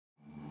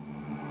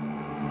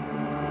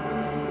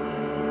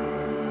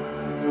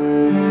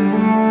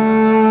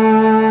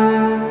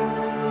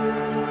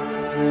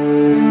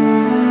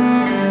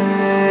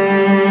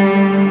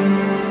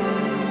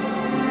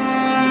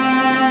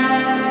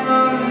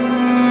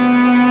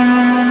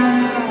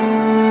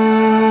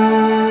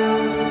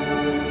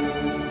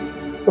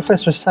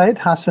Professor Seyyed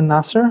Hossein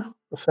Nasr,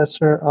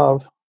 Professor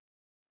of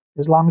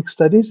Islamic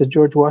Studies at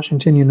George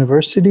Washington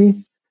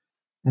University,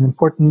 an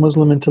important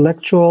Muslim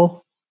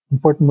intellectual,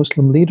 important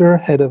Muslim leader,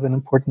 head of an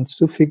important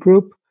Sufi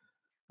group,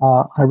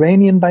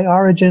 Iranian by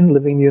origin,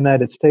 living in the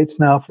United States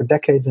now for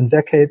decades and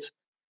decades.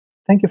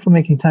 Thank you for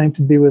making time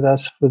to be with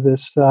us for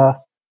this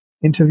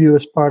interview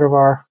as part of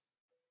our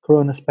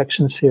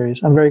Coronaspection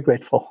series. I'm very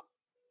grateful.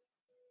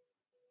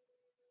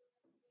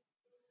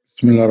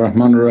 Bismillah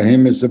ar-Rahman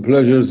ar-Rahim. It's a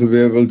pleasure to be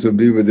able to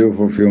be with you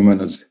for a few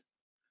minutes.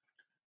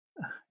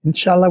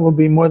 Inshallah, will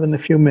be more than a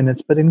few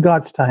minutes, but in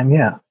God's time,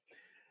 yeah.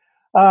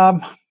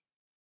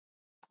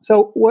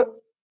 So what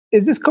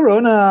is this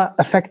corona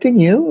affecting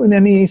you in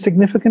any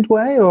significant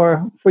way,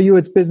 or for you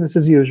it's business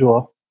as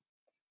usual?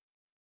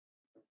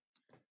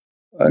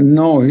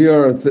 No,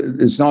 here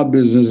it's not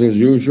business as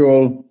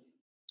usual.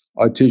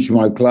 I teach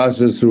my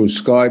classes through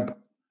Skype,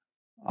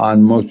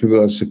 and most people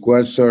are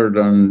sequestered,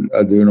 and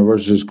the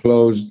university is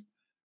closed.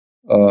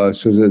 So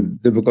it's a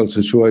difficult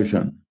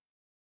situation.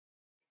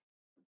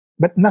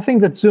 But nothing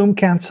that Zoom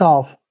can't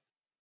solve.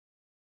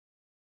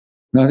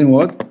 Nothing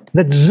what?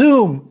 That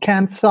Zoom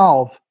can't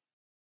solve.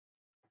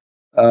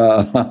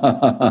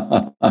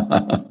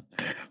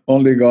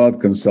 Only God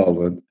can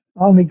solve it.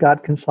 Only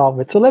God can solve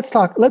it. So let's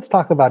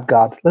talk about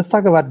God. Let's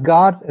talk about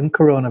God and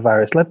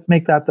coronavirus. Let's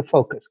make that the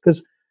focus,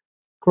 because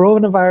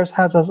coronavirus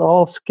has us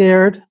all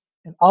scared,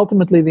 and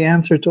ultimately the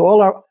answer to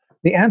all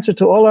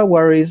our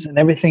worries and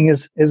everything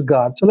is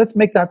God. So let's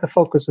make that the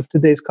focus of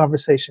today's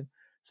conversation.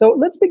 So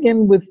let's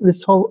begin with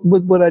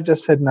with what I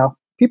just said now.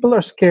 People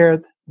are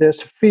scared.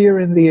 There's fear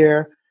in the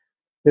air.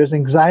 There's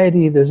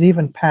anxiety. There's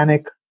even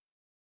panic.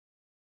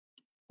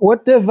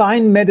 What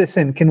divine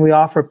medicine can we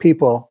offer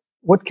people?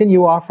 What can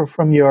you offer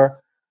from your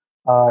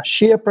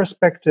Shia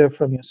perspective,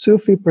 from your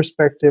Sufi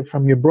perspective,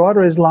 from your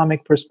broader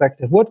Islamic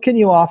perspective? What can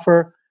you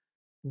offer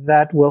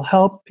that will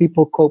help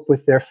people cope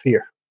with their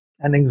fear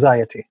and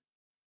anxiety?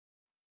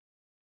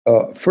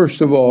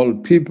 First of all,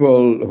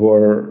 people who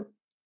are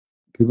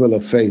people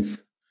of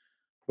faith,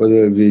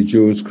 whether it be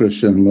Jews,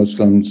 Christians,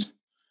 Muslims,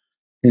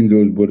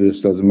 Hindus,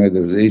 Buddhists, doesn't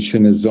matter, each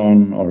in his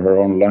own or her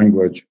own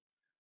language.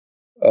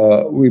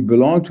 We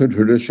belong to a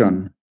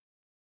tradition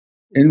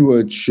in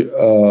which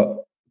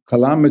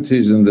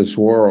calamities in this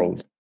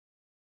world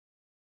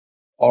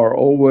are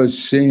always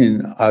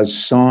seen as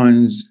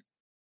signs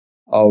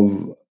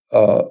of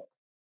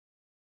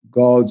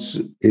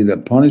God's either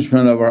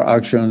punishment of our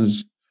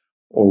actions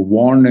or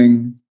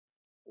warning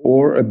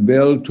or a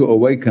bill to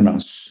awaken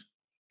us.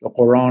 The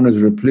Quran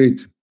is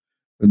replete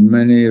with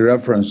many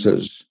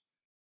references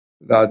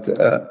that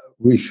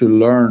we should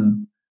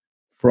learn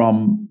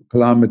from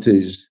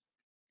calamities,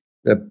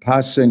 the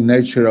passing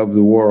nature of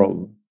the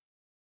world,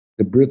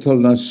 the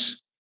brittleness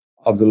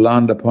of the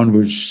land upon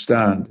which we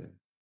stand,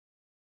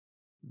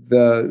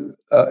 the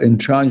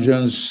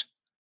transience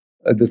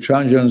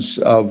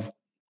of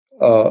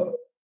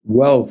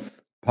wealth,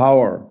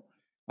 power,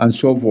 and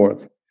so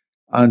forth,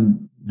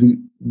 and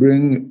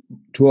bring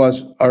to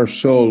us, our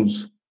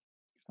souls,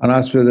 an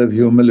aspect of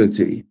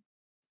humility.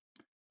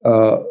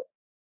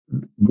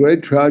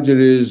 Great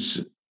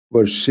tragedies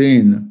were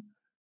seen,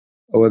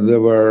 whether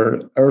there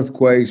were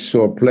earthquakes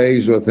or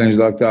plagues or things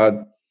like that,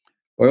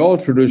 by all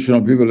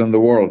traditional people in the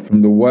world,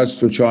 from the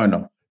West to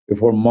China,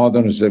 before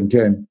modernism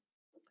came,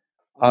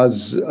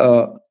 as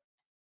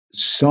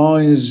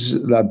signs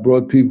that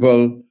brought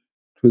people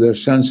to their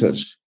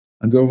senses,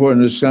 and therefore,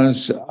 in a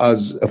sense,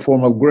 as a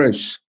form of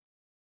grace.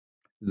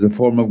 It's a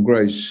form of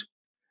grace.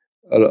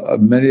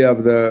 Many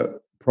of the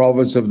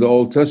prophets of the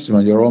Old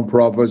Testament, your own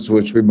prophets,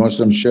 which we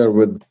Muslims share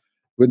with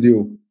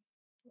you,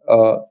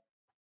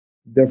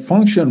 their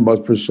function was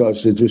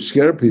precisely to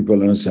scare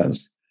people in a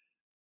sense,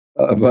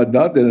 but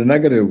not in a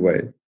negative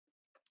way.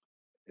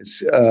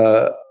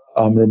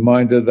 I'm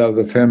reminded of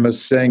the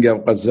famous saying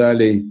of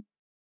Ghazali,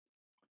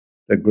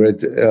 the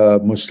great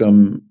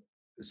Muslim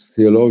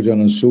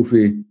theologian and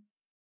Sufi,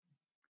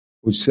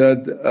 who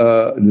said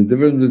the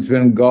difference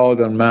between God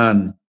and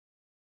man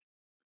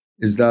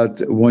is that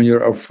when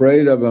you're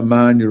afraid of a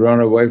man, you run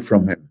away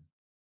from him.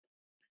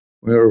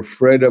 When you're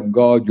afraid of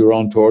God, you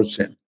run towards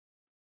him.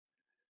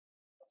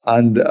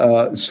 And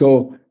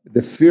so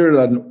the fear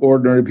that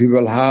ordinary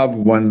people have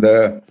when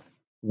the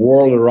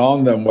world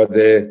around them, what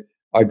they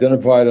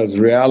identified as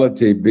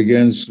reality,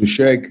 begins to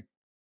shake,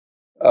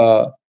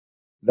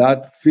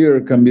 that fear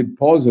can be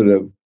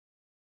positive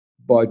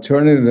by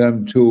turning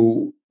them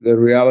to the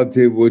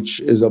reality which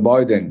is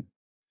abiding,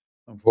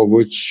 and for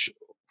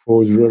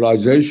whose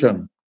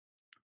realization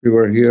we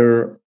are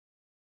here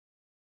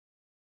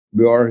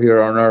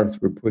on earth.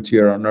 We're put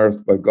here on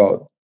earth by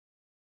God.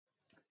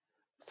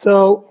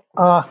 So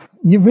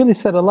you really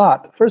said a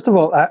lot. First of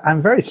all,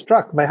 I'm very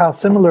struck by how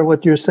similar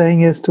what you're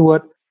saying is to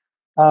what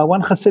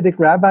one Hasidic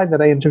rabbi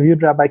that I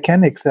interviewed, Rabbi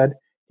Koenig, said.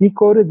 He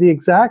quoted the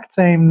exact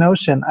same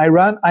notion.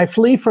 I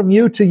flee from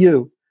you to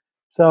you.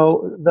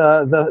 So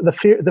the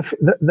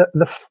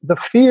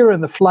fear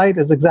and the flight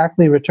is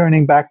exactly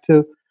returning back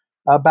to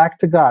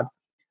God.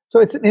 So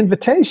it's an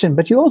invitation,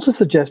 but you also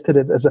suggested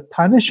it as a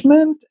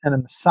punishment and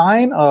a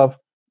sign of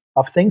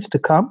of things to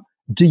come.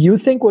 Do you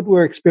think what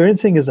we're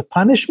experiencing is a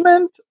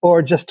punishment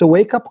or just a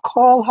wake-up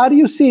call? How do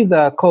you see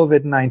the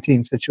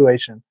COVID-19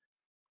 situation?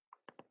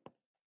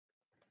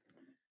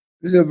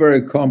 This is a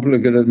very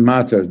complicated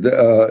matter.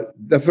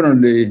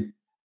 Definitely,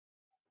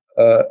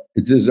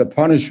 it is a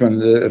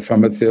punishment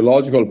from a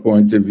theological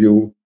point of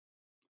view,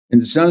 in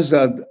the sense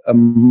that a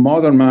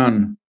modern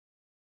man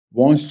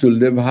wants to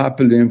live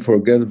happily in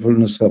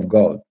forgetfulness of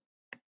God.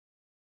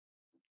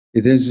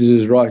 He thinks it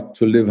is right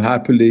to live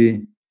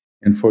happily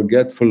in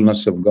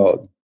forgetfulness of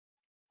God.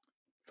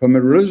 From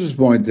a religious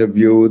point of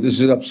view, this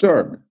is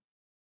absurd,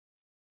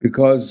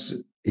 because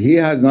he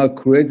has not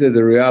created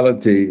the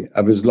reality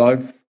of his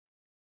life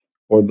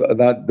or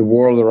that the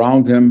world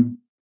around him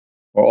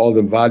or all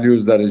the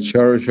values that he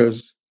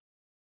cherishes.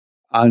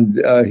 And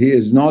he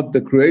is not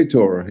the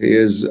creator. He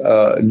is,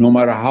 no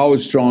matter how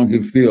strong he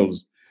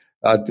feels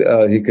that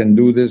he can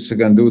do this, he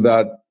can do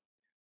that,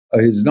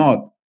 he's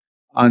not.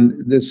 And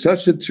there's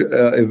such an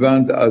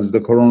event as the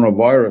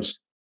coronavirus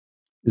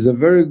is a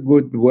very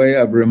good way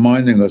of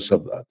reminding us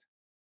of that.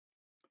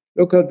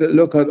 Look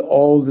at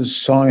all this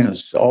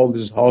science, all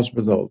these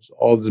hospitals,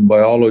 all this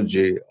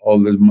biology,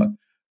 all this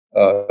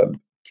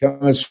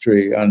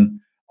chemistry, and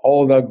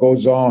all that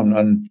goes on,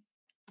 and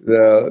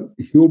the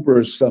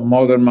hubris that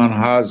modern man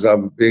has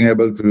of being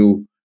able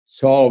to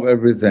solve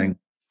everything.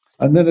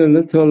 And then a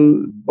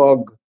little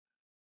bug,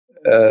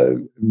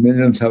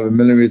 millionth of a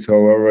millimeter,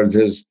 or whatever it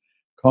is,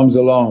 comes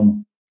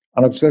along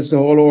and upsets the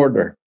whole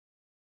order.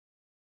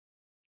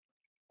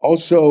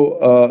 Also,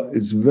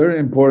 it's very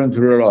important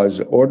to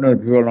realize ordinary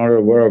people are not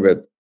aware of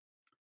it.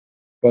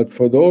 But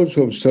for those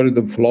who have studied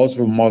the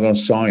philosophy of modern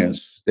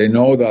science, they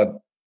know that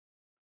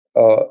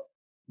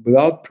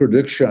without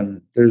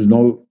prediction, there's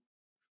no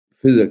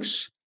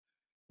physics.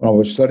 When I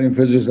was studying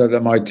physics at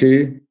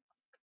MIT,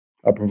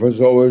 our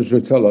professor always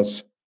would tell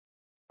us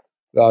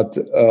that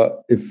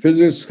if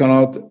physics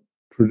cannot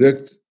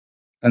predict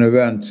an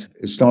event,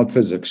 it's not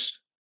physics.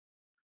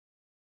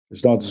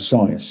 It's not a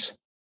science.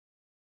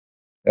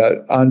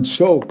 And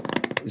so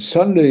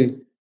suddenly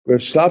we're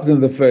slapped in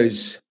the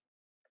face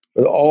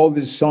with all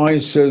these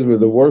sciences,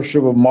 with the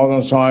worship of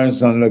modern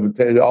science and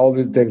all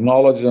the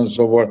technology and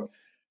so forth.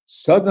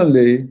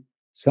 Suddenly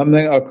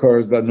something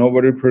occurs that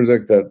nobody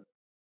predicted,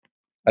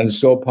 and it's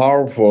so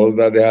powerful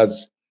that it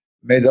has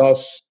made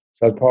us,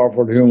 such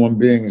powerful human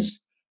beings,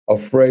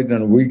 afraid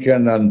and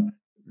weakened and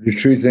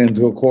retreating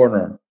into a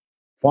corner.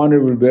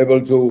 Finally, we'll be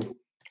able to,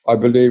 I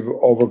believe,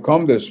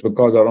 overcome this,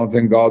 because I don't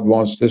think God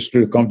wants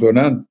history to come to an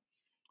end.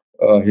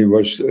 I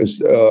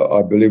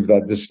believe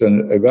that this is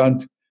an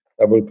event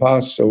that will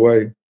pass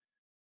away,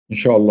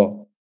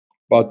 inshallah.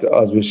 But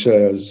as we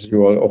say, as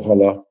you are,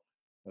 Okhala,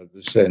 as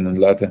they say in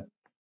Latin,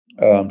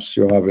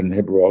 you have in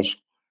Hebrew also,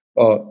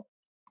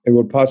 it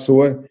will pass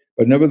away.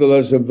 But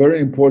nevertheless, a very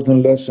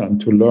important lesson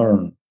to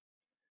learn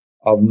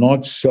of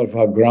not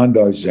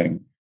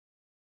self-aggrandizing,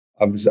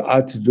 of this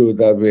attitude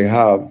that we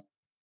have,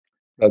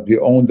 that we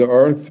own the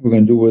earth, we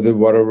can do with it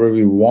whatever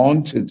we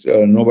want.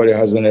 Nobody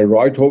has any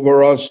right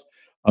over us,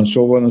 and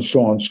so on and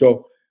so on.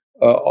 So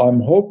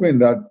I'm hoping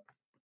that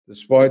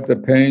despite the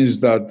pains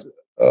that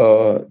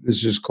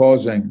this is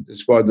causing,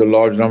 despite the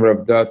large number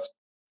of deaths,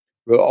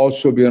 will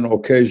also be an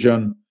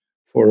occasion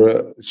for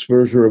a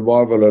spiritual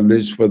revival, at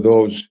least for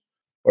those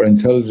who are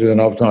intelligent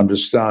enough to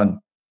understand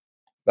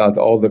that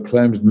all the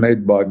claims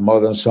made by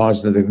modern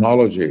science and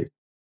technology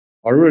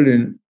are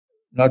really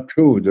not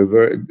true.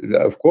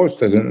 Of course,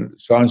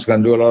 science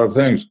can do a lot of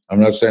things. I'm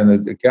not saying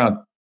that it can't,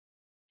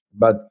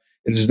 but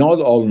it is not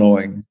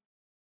all-knowing,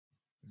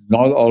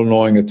 not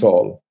all-knowing at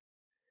all.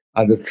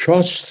 And the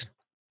trust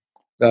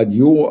that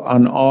you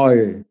and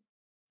I,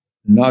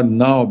 not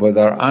now, but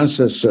our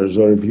ancestors,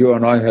 or if you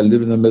and I had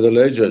lived in the Middle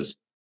Ages,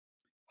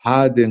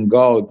 had in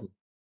God,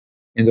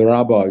 in the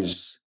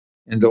rabbis,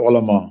 in the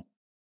ulama,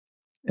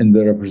 in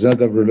the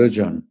representative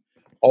religion,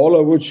 all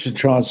of which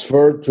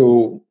transferred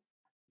to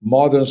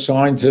modern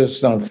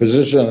scientists and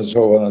physicians and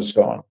so on and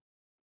so on.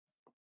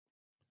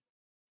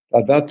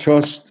 That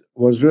trust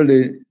was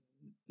really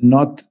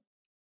not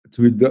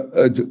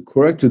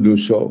correct to do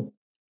so.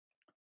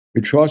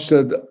 We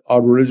trusted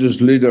our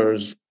religious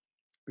leaders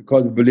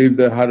because we believed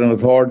they had an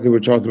authority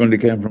which ultimately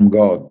came from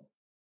God.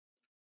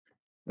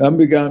 Then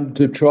began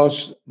to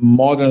trust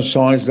modern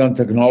science and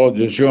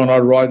technology. You and I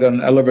ride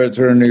an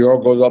elevator in New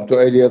York, goes up to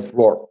 80th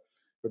floor.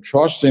 We're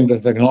trusting the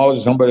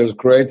technology somebody has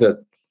created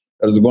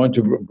that is going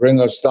to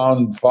bring us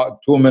down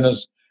 2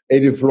 minutes,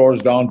 80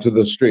 floors down to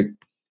the street.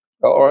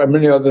 Or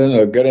many other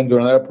things, get into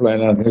an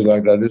airplane and things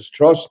like that. This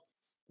trust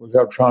which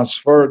have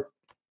transferred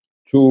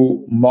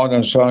to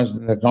modern science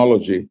and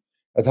technology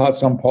has had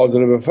some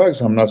positive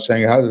effects. I'm not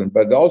saying it hasn't,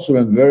 but it's also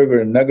been very,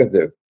 very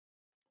negative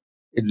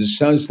in the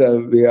sense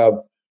that we have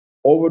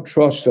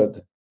over-trusted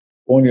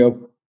only a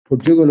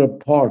particular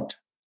part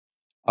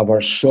of our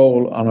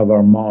soul and of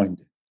our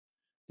mind,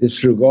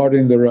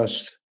 disregarding the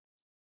rest,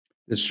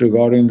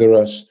 disregarding the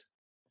rest.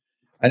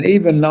 And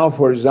even now,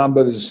 for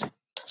example, this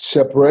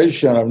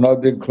separation of not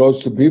being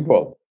close to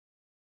people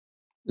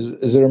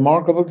is a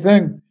remarkable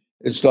thing.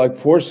 it's like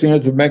forcing you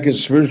to make a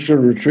spiritual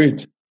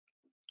retreat.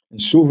 In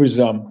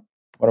Sufism,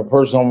 when a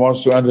person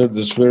wants to enter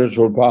the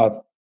spiritual path,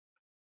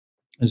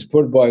 is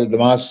put by the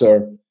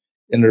master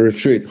in a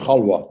retreat,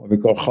 khalwa, we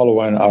call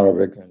khalwa in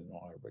Arabic,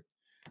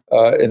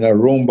 in a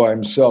room by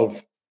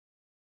himself.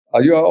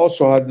 You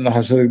also had in the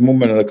Hasidic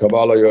movement in the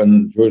Kabbalah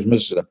and Jewish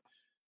Mysticism,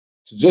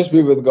 to just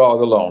be with God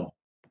alone.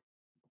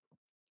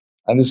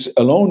 And this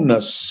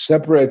aloneness,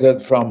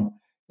 separated from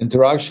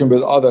interaction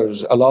with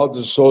others, allowed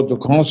the soul to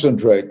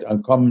concentrate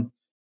and come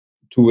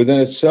to within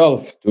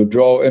itself, to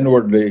draw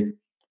inwardly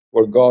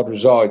where God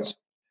resides.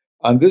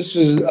 And this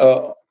is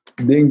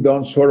being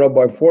done sort of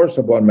by force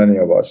upon many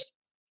of us.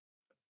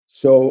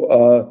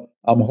 So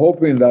I'm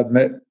hoping that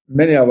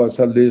many of us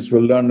at least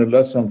will learn a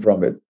lesson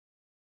from it.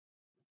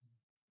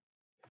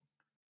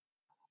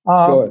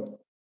 Go ahead.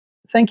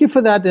 Thank you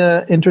for that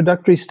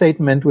introductory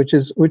statement, which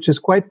is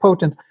quite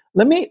potent.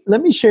 Let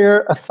me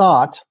share a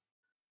thought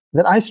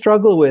that I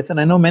struggle with,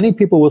 and I know many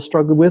people will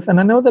struggle with, and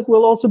I know that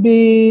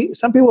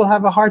some people will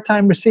have a hard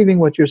time receiving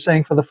what you're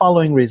saying for the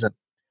following reason.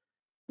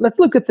 Let's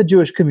look at the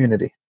Jewish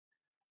community.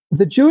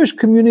 The Jewish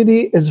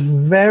community is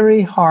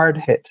very hard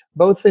hit,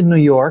 both in New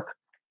York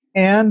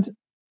and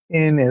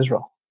in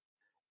Israel.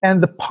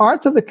 And the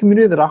parts of the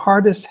community that are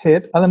hardest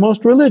hit are the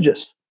most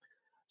religious.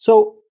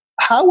 So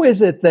how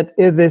is it that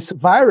if this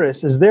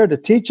virus is there to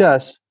teach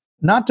us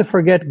not to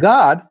forget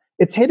God,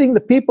 it's hitting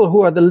the people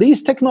who are the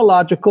least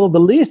technological, the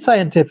least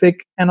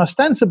scientific, and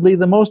ostensibly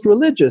the most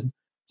religious?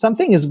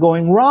 Something is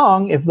going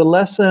wrong if the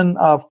lesson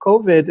of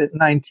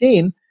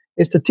COVID-19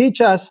 is to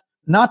teach us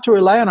not to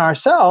rely on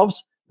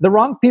ourselves. The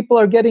wrong people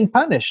are getting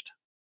punished.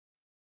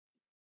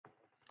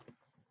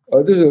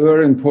 This is a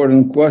very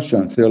important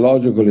question,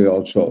 theologically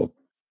also.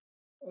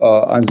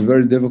 And it's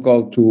very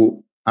difficult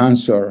to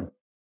answer.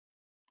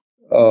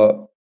 I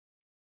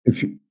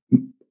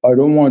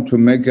don't want to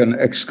make an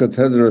ex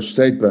cathedra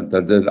statement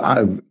that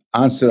the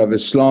answer of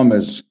Islam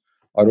is,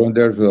 I don't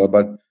dare to,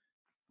 but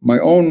my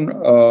own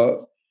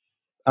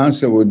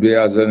answer would be,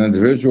 as an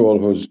individual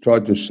who's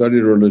tried to study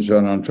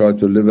religion and tried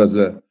to live as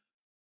a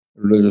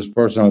religious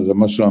person, as a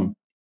Muslim,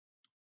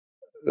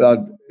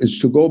 that is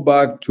to go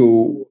back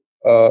to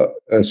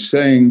a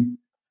saying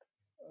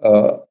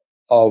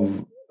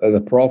of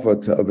the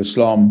Prophet of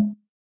Islam,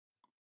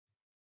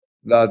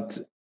 that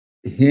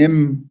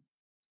him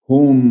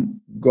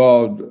whom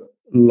God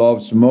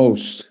loves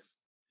most,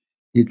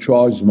 he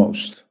tries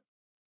most.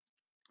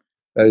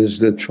 That is,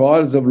 the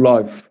trials of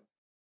life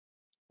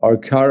are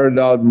carried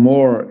out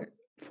more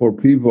for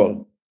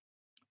people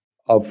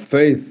of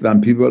faith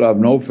than people of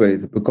no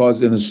faith,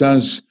 because in a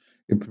sense,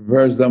 it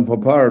prepares them for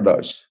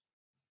paradise.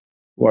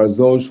 Whereas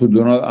those who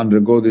do not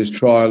undergo these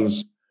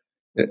trials,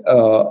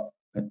 well,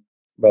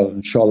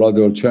 inshallah,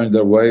 they will change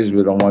their ways.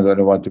 We don't want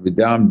anyone to be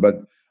damned,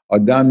 but are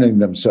damning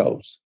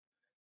themselves.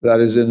 That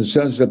is, in a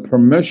sense, a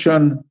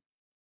permission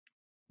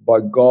by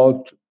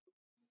God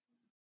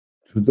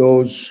to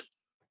those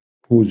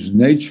whose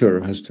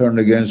nature has turned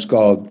against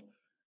God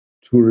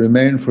to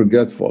remain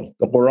forgetful.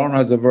 The Quran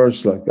has a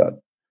verse like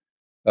that,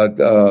 that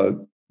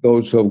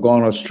those who have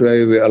gone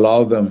astray, we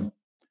allow them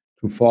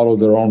to follow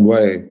their own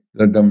way,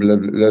 let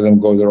them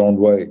go their own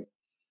way.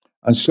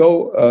 And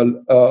so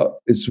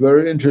it's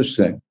very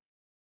interesting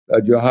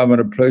that you have in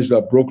a place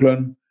like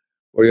Brooklyn,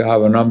 where you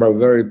have a number of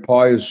very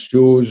pious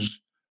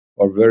Jews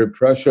who are very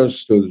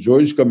precious to the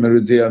Jewish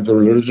community and to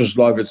religious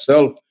life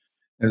itself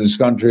in this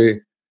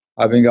country,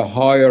 having a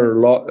higher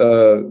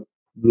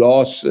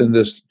loss in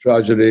this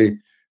tragedy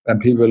than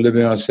people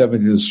living on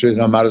 70th Street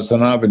and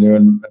Madison Avenue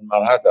in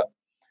Manhattan.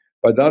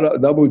 But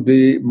that would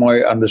be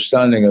my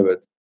understanding of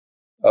it.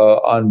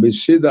 And we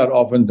see that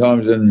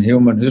oftentimes in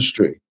human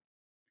history.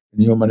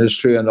 In human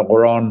history, and the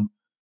Quran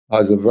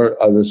has,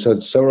 as I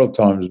said several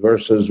times,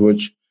 verses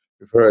which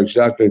refer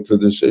exactly to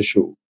this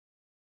issue.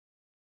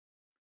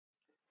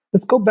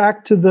 Let's go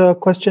back to the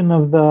question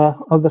of the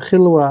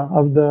khilwa,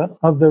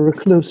 of the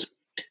recluse.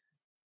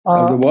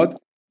 Of the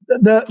what?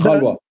 The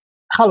Khalwa.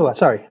 Khalwa,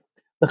 sorry.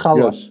 The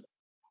khalwa. Yes.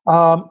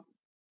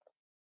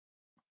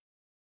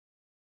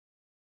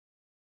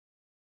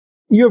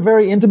 You're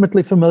very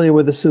intimately familiar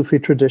with the Sufi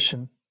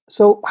tradition.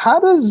 So how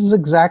does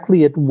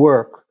exactly it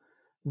work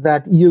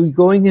that you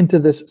going into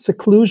this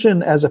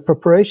seclusion as a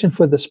preparation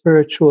for the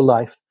spiritual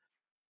life?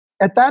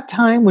 At that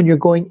time, when you're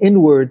going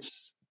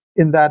inwards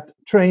in that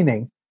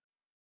training,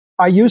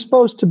 are you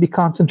supposed to be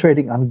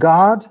concentrating on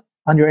God,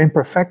 on your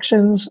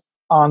imperfections,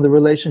 on the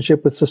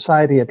relationship with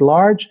society at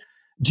large?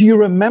 Do you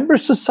remember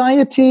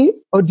society,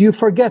 or do you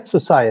forget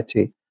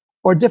society?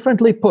 Or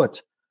differently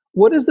put,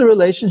 what is the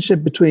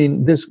relationship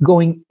between this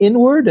going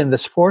inward and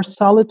this forced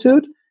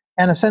solitude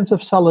and a sense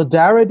of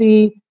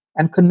solidarity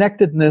and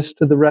connectedness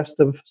to the rest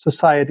of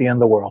society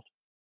and the world?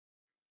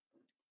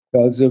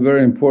 That's a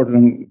very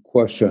important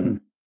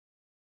question.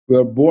 We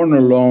are born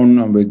alone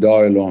and we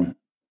die alone.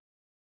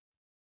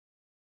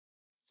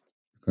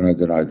 Can I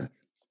deny that?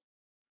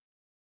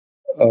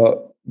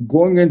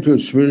 Going into a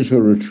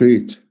spiritual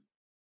retreat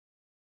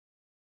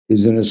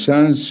is, in a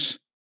sense,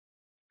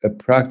 a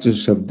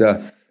practice of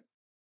death.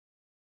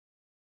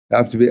 You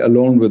have to be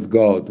alone with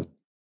God.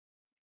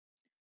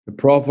 The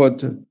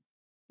Prophet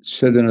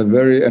said in a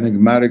very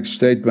enigmatic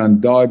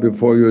statement, die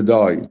before you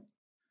die.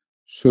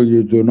 So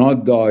you do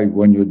not die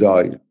when you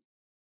die.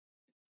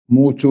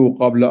 Mutu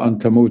qabla an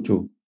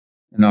tamutu,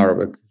 in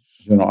Arabic.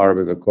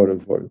 Arabic I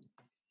quoted for you.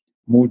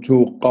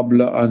 Mutu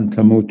qabla an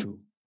tamutu.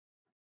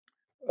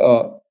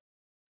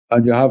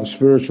 And you have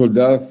spiritual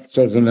death,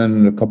 certainly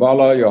in the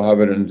Kabbalah, you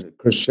have it in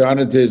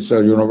Christianity. It's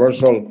a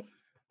universal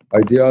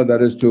idea,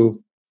 that is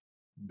to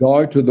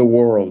die to the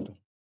world,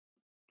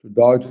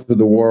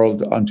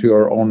 and to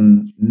your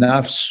own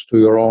nafs, to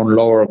your own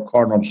lower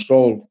carnal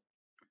soul.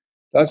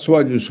 That's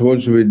what you're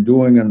supposed to be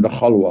doing in the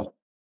khalwa.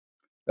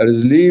 That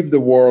is, leave the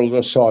world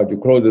aside. You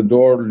close the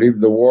door,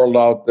 leave the world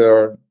out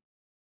there.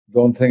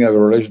 Don't think of a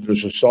relation to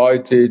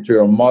society, to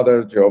your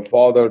mother, to your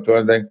father, to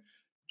anything.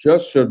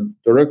 Just your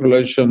direct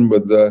relation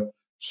with the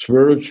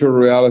spiritual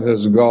reality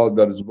as God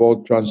that is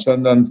both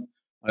transcendent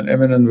and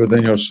immanent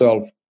within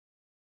yourself.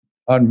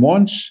 And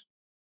once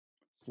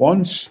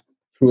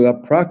through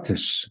that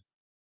practice,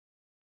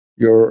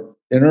 your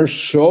inner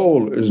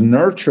soul is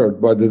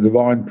nurtured by the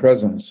divine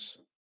presence,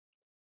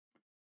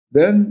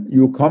 then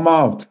you come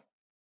out,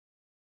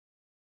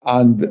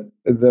 and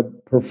the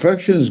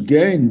perfections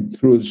gained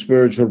through the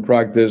spiritual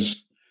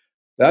practice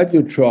that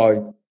you try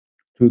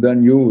to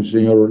then use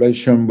in your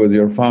relation with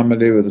your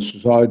family, with the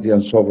society,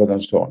 and so forth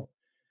and so on.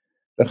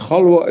 The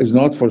khalwa is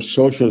not for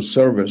social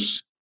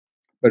service,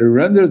 but it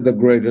renders the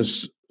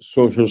greatest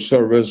social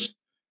service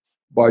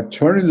by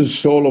turning the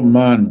soul of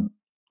man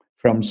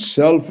from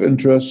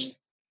self-interest,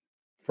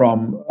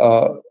 from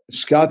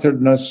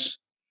scatteredness,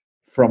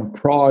 from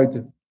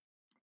pride,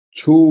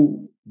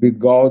 to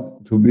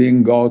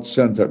being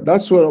God-centered.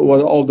 That's what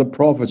all the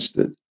prophets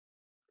did.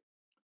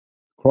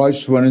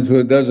 Christ went into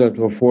the desert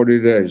for 40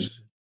 days.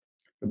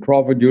 The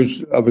prophet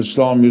of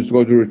Islam used to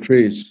go to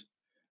retreats.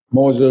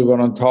 Moses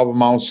went on top of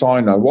Mount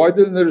Sinai. Why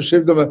didn't they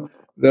receive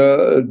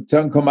the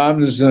Ten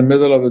Commandments in the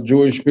middle of the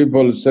Jewish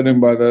people sitting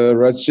by the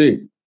Red Sea?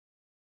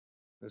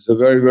 It's a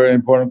very, very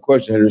important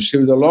question. He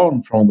received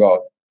alone from God.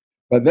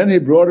 But then he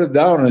brought it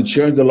down and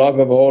changed the life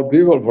of a whole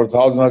people for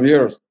thousands of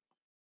years.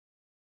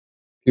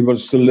 People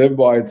still live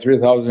by it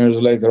 3,000 years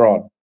later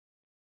on.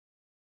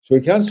 So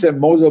we can't say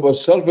Moses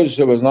was selfish.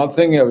 He was not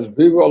thinking of his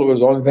people. He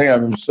was only thinking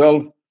of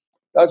himself.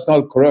 That's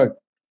not correct.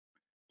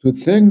 To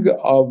think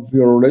of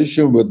your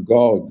relation with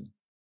God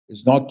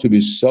is not to be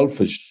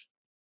selfish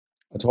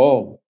at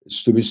all.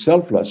 It's to be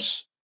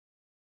selfless.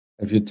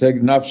 If you take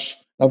nafsh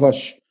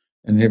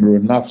in Hebrew,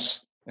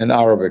 nafs in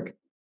Arabic,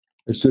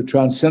 it's to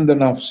transcend the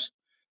nafs.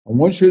 And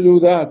once you do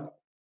that,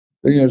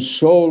 then your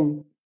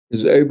soul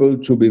is able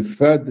to be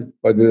fed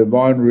by the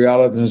divine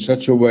reality in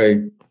such a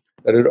way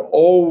that it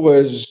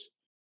always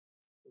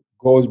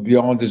goes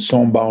beyond its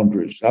own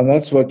boundaries. And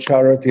that's what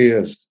charity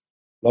is.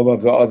 Love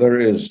of the other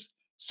is.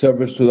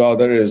 Service to the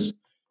other is.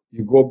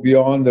 You go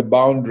beyond the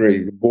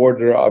boundary, the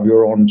border of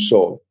your own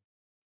soul.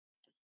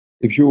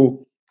 If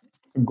you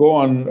go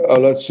on,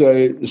 let's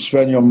say,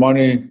 spend your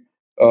money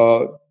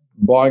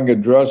buying a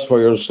dress for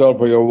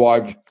yourself or your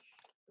wife,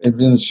 if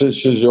it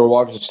insists your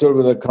wife is still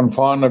within the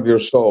confine of your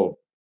soul.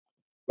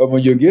 But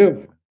when you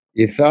give,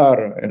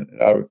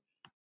 ithar,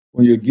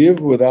 when you give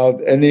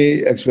without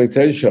any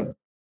expectation,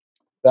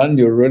 then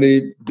you're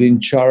really being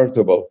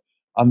charitable.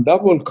 And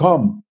that will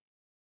come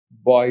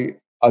by,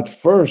 at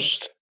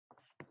first,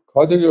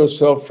 cutting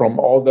yourself from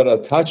all that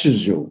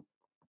attaches you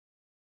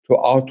to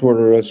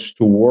outwardness,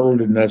 to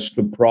worldliness,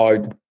 to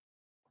pride,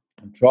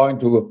 and trying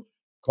to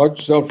cut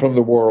yourself from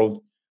the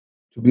world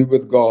to be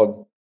with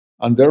God,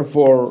 and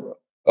therefore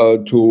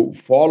to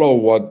follow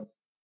what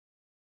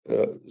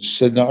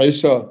Sayyidina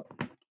Isa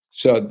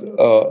said,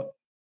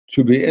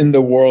 to be in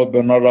the world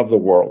but not of the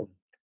world.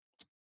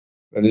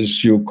 That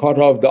is, you cut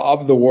off the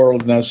of the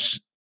worldness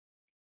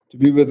to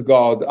be with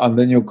God, and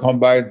then you come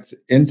back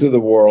into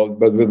the world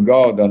but with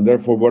God, and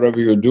therefore whatever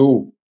you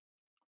do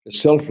is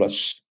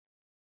selfless.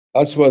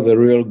 That's what the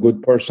real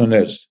good person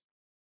is.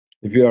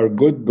 If you are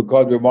good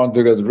because we want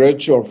to get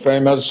rich or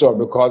famous, or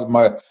because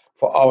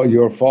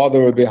your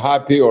father will be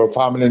happy, or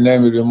family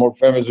name will be more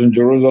famous in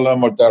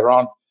Jerusalem or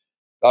Tehran,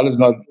 that is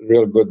not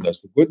real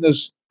goodness.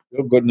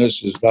 Real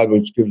goodness is that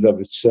which gives of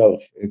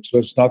itself. It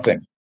expects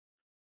nothing.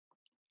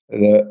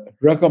 The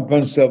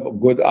recompense of a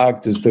good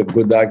act is the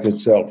good act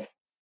itself,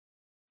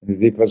 in the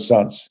deepest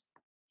sense.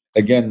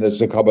 Again,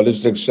 there's a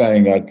Kabbalistic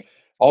saying that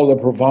all the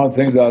profound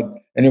things that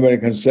anybody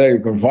can say, you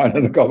can find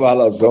in the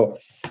Kabbalah. So,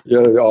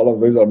 all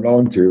of these are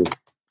known to you.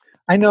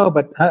 I know,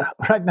 but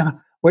right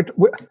now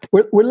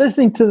we're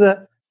listening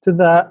to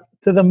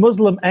the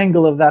Muslim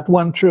angle of that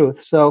one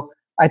truth. So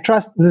I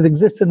trust that it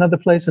exists in other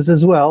places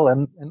as well,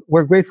 and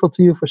we're grateful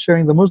to you for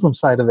sharing the Muslim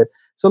side of it.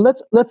 So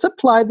let's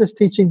apply this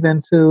teaching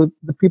then to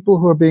the people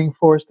who are being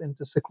forced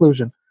into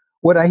seclusion.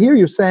 What I hear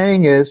you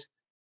saying is,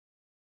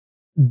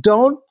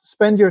 don't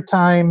spend your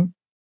time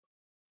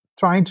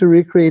trying to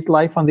recreate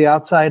life on the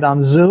outside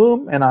on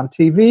Zoom and on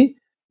TV.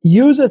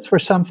 Use it for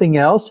something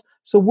else.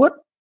 So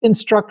what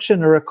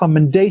instruction or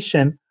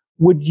recommendation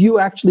would you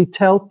actually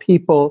tell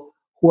people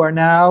who are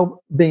now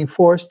being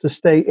forced to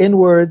stay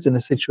inwards in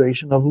a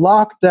situation of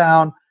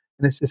lockdown,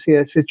 in a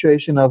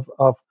situation of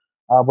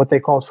what they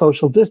call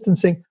social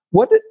distancing.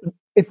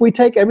 If we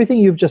take everything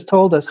you've just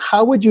told us,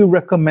 how would you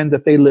recommend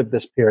that they live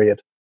this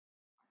period?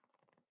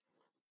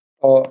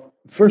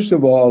 First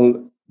of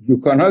all, you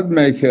cannot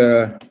make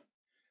an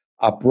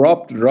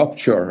abrupt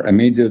rupture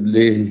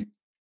immediately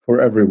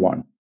for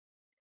everyone.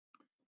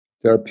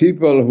 There are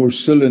people who are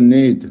still in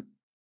need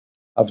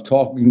of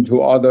talking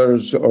to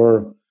others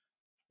or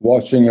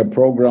watching a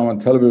program on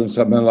television,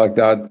 something like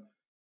that.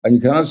 And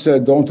you cannot say,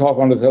 don't talk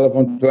on the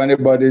telephone to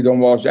anybody, don't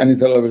watch any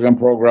television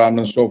program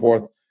and so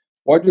forth.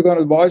 What you can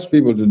advise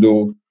people to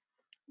do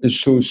is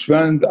to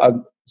spend,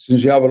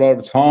 since you have a lot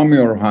of time in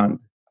your hand,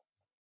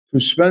 to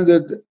spend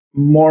it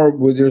more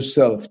with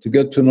yourself, to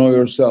get to know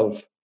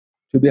yourself,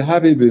 to be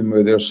happy being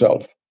with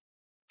yourself.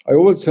 I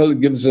always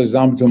give this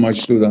example to my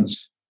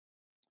students.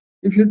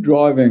 If you're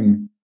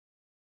driving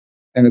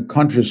in a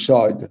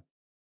countryside,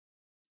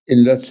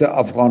 in, let's say,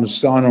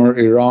 Afghanistan or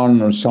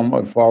Iran or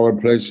some faraway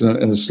place in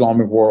the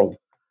Islamic world,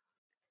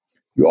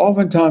 you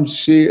oftentimes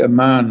see a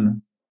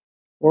man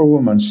or a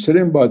woman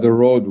sitting by the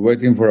road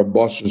waiting for a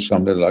bus or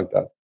something like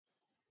that.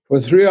 For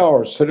 3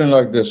 hours, sitting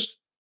like this,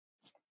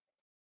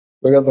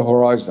 look at the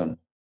horizon.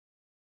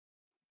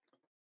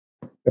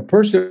 A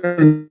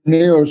person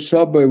near your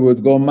subway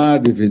would go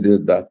mad if he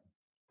did that.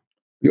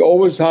 You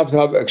always have to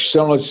have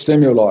external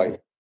stimuli.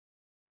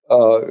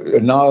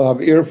 Now I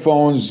have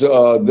earphones,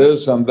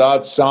 this and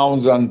that,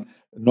 sounds and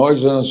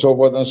noises and so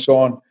forth and so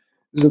on.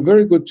 It's a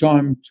very good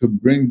time to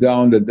bring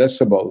down the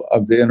decibel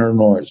of the inner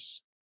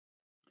noise,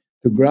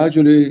 to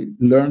gradually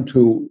learn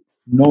to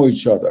know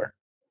each other,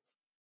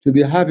 to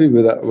be happy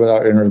with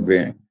our inner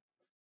being,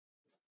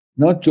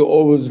 not to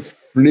always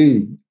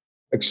flee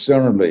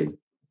externally.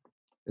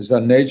 It's the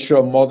nature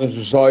of modern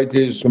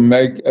society is to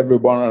make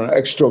everyone an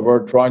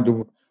extrovert, trying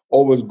to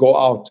always go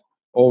out,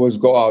 always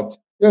go out.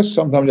 Yes,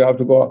 sometimes you have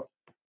to go out,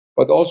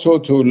 but also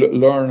to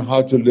learn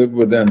how to live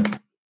within.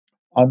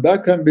 And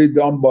that can be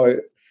done by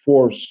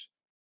force.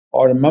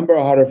 I remember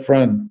I had a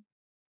friend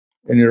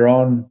in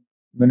Iran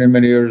many,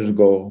 many years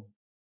ago.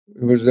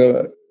 He was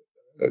a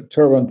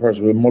turban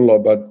person, a mullah,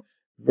 but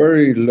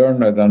very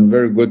learned and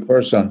very good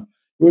person.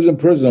 He was in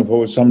prison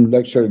for some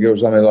lecture he gave,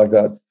 something like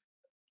that.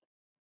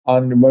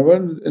 And when we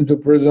went into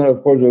prison,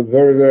 of course, we were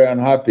very, very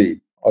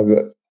unhappy of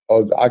the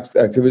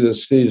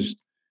activities ceased.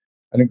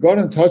 And he got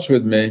in touch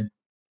with me,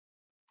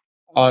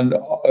 and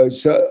I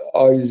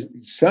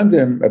sent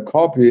him a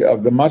copy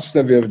of the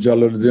Mastavi of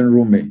Jalaluddin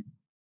Rumi.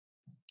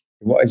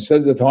 He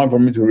said the time for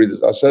me to read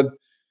this. I said,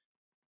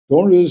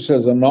 don't read this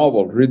as a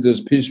novel. Read this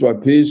piece by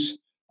piece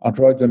and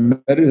try to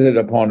meditate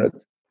upon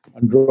it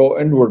and draw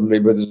inwardly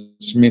with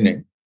its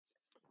meaning.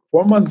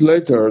 4 months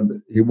later,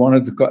 he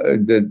wanted to.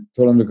 They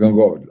told him he can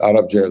go out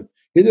of jail.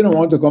 He didn't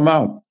want to come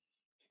out.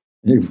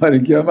 When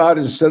he came out,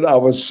 he said, "I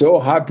was so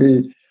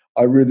happy.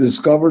 I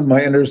rediscovered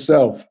my inner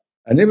self."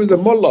 And he was a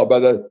mullah,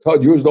 but I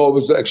thought used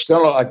always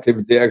external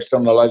activity,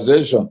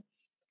 externalization,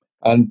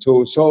 and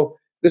so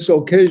this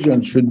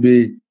occasion should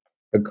be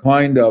a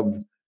kind of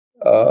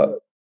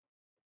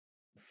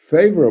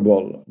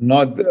favorable,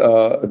 not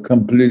a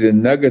completely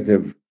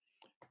negative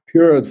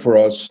period for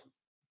us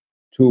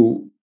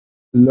to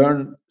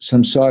learn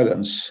some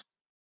silence.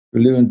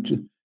 We live in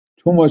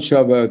too much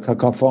of a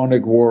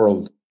cacophonic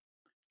world.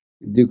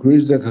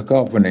 Decrease the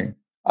cacophony.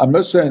 I'm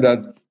not saying that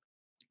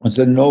I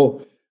said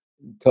no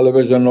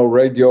television, no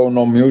radio,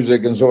 no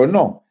music, and so on.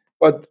 No,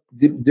 but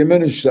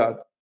diminish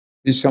that.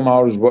 These some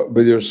hours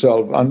with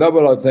yourself, and that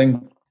will, I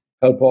think,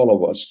 help all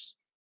of us.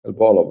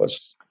 Help all of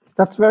us.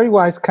 That's very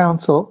wise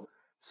counsel.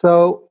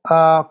 So,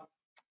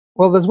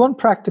 well, there's one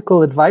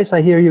practical advice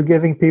I hear you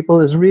giving people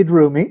is read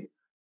Rumi.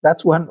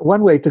 That's one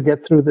way to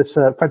get through this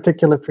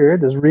particular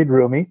period is read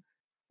Rumi.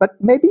 But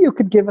maybe you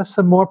could give us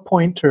some more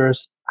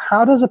pointers.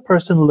 How does a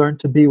person learn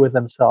to be with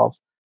themselves?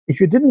 If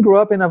you didn't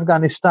grow up in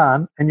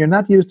Afghanistan and you're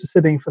not used to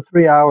sitting for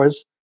 3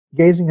 hours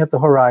gazing at the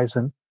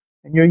horizon,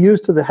 and you're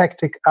used to the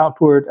hectic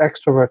outward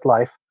extrovert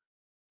life,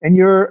 and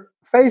you're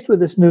faced with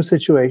this new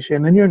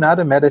situation and you're not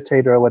a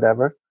meditator or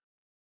whatever,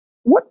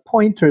 what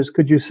pointers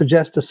could you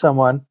suggest to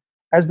someone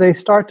as they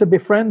start to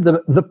befriend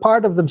the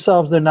part of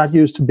themselves they're not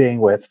used to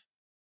being with?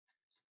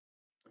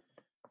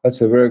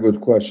 That's a very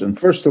good question.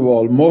 First of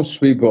all, most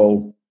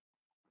people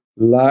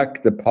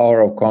lack the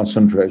power of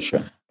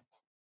concentration.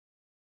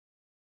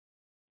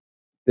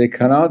 They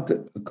cannot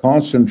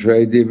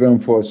concentrate even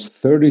for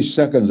 30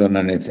 seconds on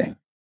anything.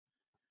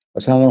 I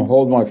sometimes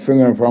hold my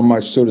finger in front of my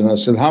students. I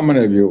said, how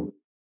many of you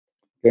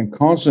can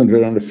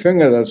concentrate on the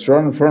finger that's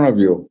right in front of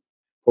you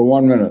for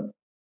 1 minute?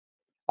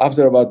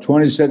 After about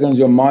 20 seconds,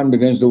 your mind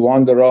begins to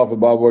wander off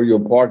about where you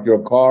park your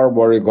car,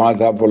 where you're going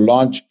to have for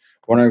lunch,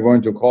 when you're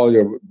going to call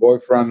your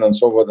boyfriend and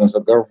so forth and so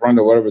girlfriend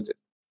or whatever it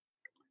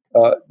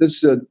is.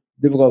 This is a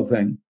difficult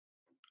thing.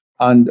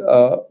 And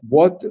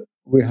what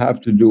we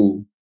have to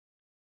do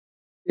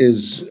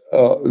is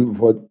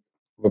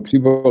for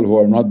people who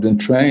have not been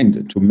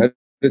trained to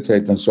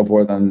meditate and so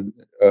forth, and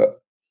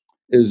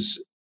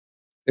is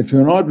if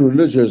you're not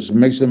religious, it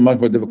makes it much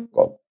more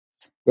difficult.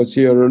 Because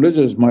you're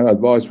religious, my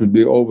advice would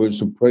be always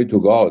to pray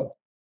to God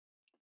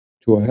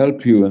to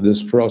help you in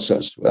this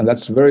process. And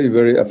that's very,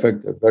 very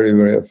effective, very,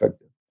 very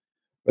effective.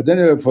 But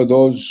anyway, for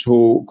those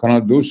who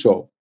cannot do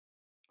so,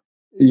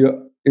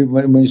 when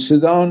you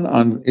sit down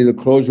and either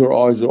close your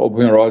eyes or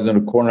open your eyes in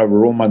the corner of a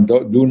room and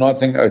do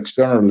nothing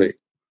externally,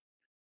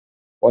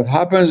 what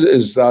happens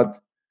is that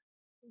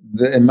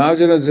the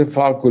imaginative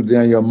faculty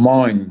in your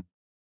mind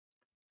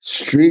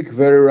streak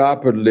very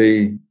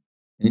rapidly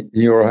in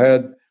your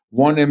head.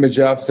 One image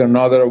after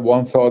another,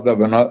 one thought of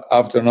another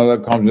after another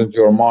comes into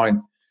your mind.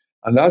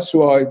 And that's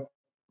why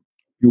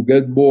you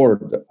get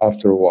bored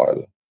after a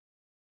while.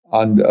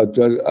 And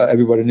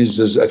everybody needs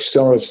this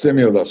external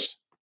stimulus.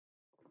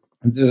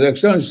 And this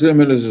external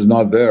stimulus is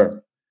not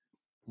there.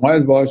 My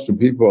advice to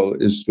people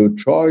is to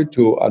try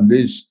to at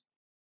least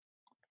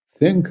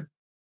think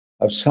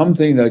of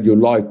something that you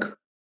like.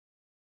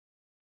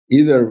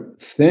 Either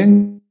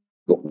think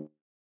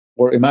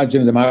or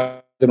imagine the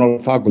imaginal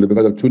faculty,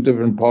 because of two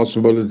different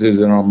possibilities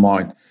in our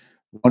mind.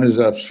 One is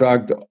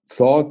abstract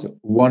thought,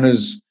 one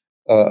is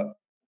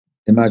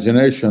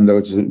imagination,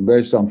 which is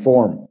based on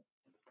form.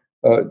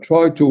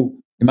 Try to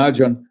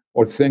imagine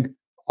or think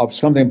of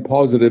something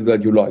positive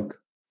that you like,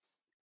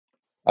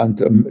 and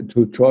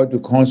to try to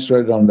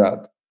concentrate on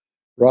that,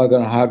 rather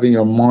than having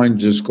your mind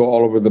just go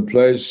all over the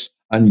place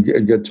and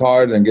get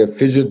tired and get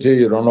fidgety.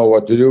 You don't know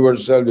what to do with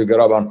yourself. You get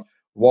up and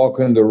walk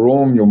in the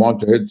room. You want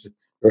to hit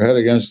your head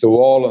against the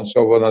wall and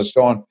so forth and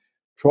so on.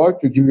 Try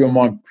to keep your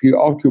mind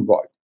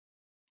preoccupied,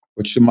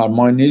 which my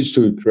mind needs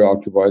to be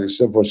preoccupied,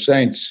 except for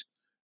saints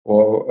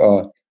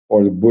or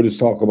the Buddhists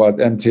talk about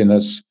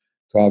emptiness,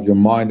 to have your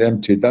mind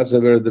empty. That's a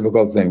very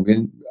difficult thing.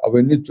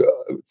 We need to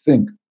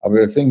think.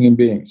 We're thinking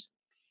beings.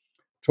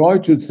 Try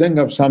to think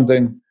of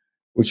something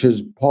which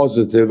is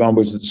positive and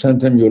which at the same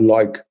time you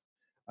like,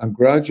 and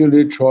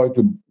gradually try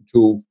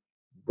to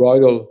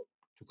bridle,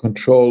 to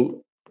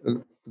control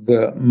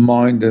the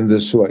mind in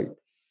this way.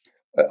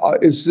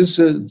 Is this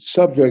a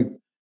subject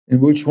in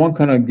which one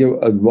cannot give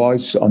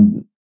advice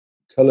on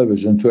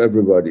television to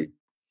everybody?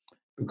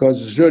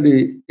 Because it's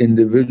really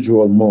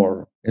individual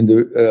more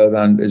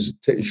than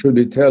it should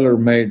be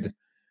tailor-made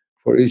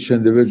for each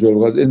individual,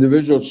 because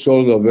individual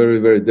souls are very,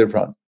 very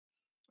different.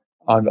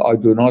 And I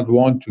do not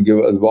want to give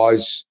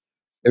advice.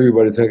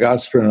 Everybody take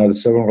aspirin at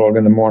 7 o'clock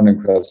in the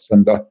morning, because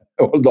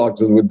all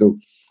doctors would do.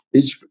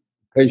 Each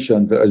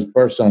patient, as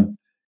person,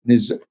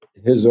 needs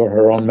his or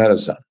her own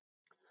medicine.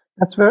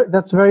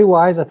 That's very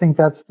wise. I think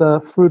that's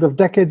the fruit of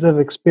decades of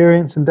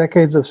experience and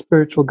decades of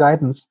spiritual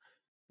guidance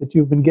that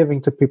you've been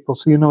giving to people.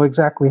 So you know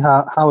exactly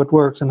how it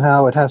works and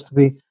how it has to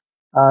be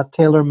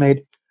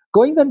tailor-made.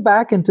 Going then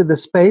back into the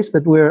space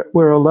that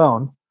we're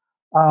alone,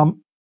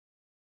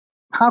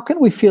 how can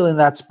we feel in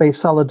that space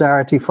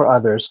solidarity for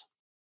others?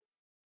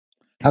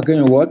 How can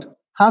you what?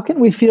 How can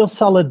we feel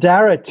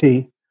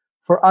solidarity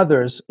for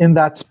others in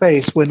that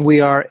space when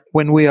we are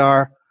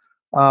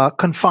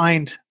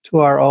confined to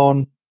our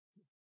own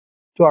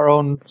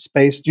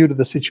space due to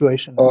the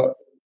situation?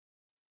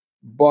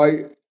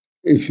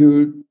 If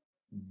you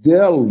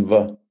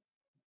delve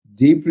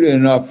deeply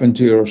enough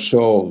into your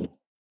soul,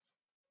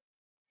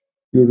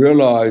 you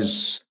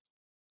realize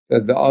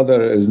that the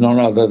other is none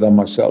other than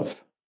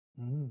myself.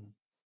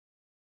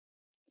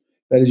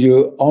 That is,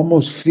 you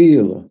almost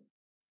feel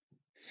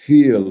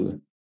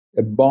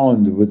a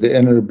bond with the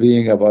inner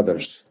being of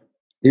others.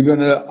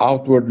 Even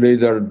outwardly,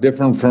 they're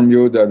different from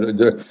you.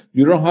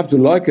 You don't have to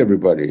like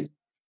everybody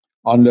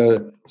on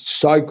the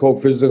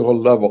psychophysical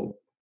level.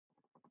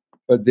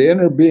 But the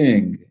inner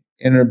being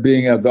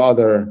of the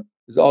other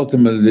is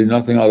ultimately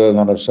nothing other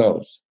than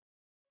ourselves.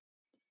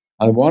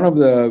 And one of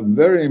the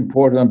very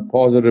important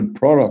positive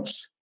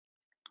products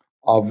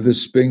of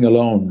this being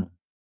alone,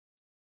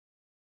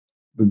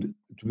 to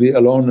be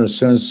alone in a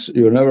sense,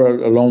 you're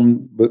never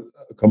alone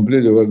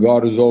completely, where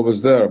God is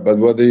always there. But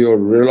whether you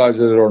realize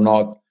it or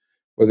not,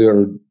 whether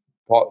you're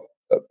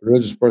a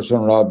religious person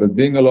or not, but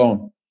being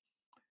alone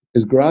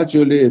is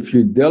gradually, if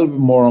you delve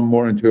more and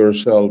more into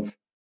yourself,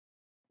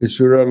 is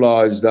to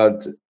realize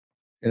that,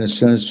 in a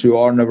sense, you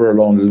are never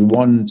alone. There's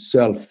one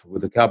self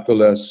with a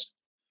capital S,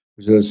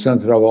 which is the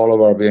center of all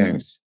of our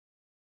beings.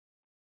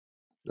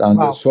 And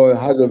wow. So it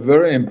has a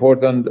very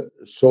important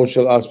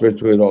social aspect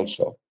to it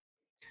also.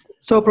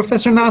 So,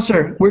 Professor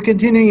Nasr, we're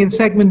continuing in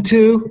segment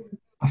 2.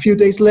 A few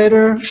days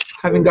later,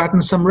 having gotten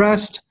some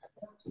rest,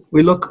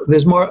 we look,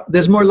 there's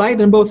more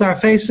light in both our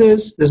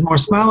faces, there's more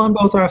smile on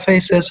both our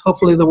faces.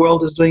 Hopefully the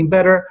world is doing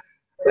better.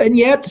 And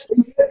yet,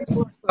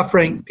 people are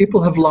suffering.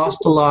 People have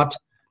lost a lot.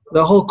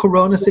 The whole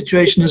corona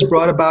situation has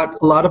brought about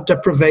a lot of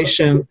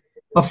deprivation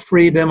of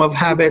freedom, of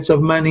habits,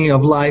 of money,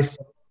 of life.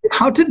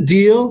 How to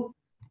deal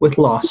with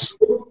loss?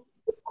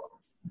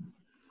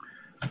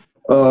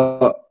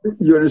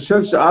 You in a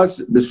sense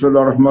asked, Bismillah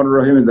ar-Rahman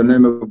ar-Rahim, in the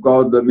name of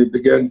God, let me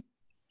begin.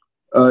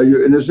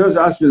 You in a sense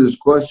asked me this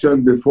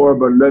question before,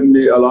 but let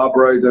me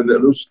elaborate and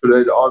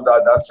elucidate on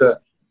that. That's a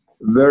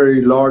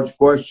very large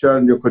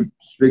question. You could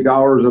speak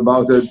hours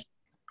about it.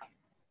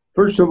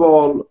 First of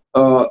all,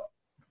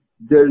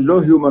 there is no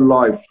human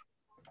life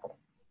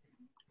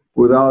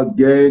without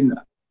gain,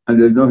 and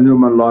there's no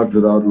human life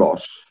without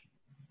loss.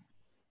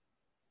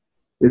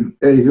 If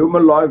a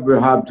human life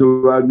will have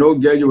to have no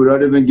gain, you will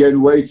not even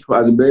gain weight.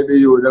 As a baby,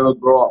 you will never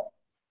grow up.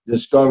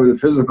 Just start with the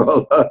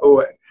physical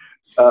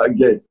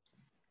gain,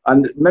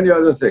 and many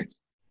other things.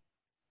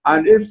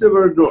 And if there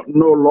were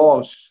no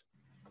loss,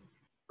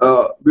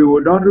 we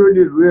would not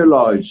really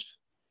realize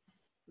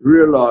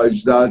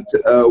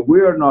that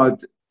we are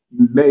not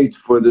made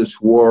for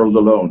this world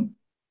alone.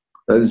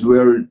 That is,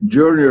 we're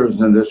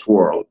journeyers in this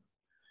world.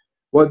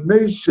 What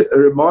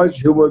reminds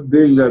human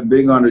beings of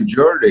being on a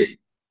journey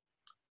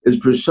is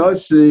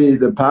precisely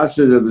the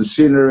passage of the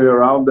scenery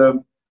around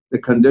them, the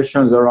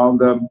conditions around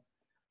them,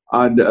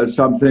 and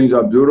some things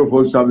are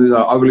beautiful, some things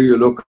are ugly. You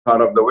look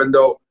out of the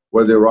window,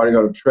 whether they're riding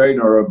on a train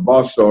or a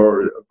bus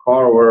or a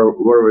car or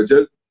wherever it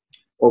is,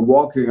 or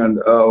walking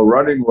and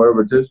running,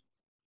 wherever it is.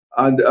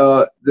 And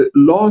the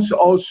loss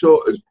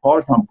also is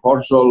part and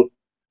parcel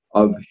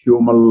of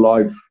human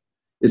life.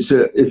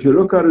 If you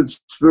look at it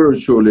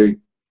spiritually,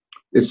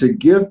 it's a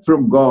gift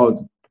from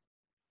God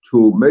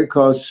to make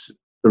us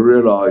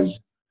realize,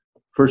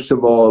 first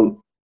of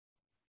all,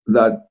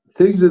 that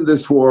things in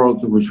this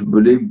world which we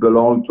believe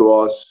belong to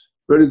us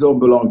really don't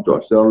belong to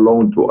us. They're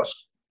loaned to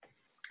us.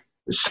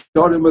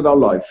 Starting with our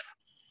life.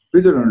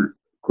 We didn't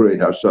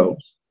create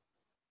ourselves.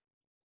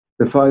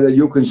 The fact that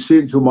you can see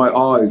into my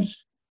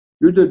eyes,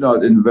 you did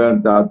not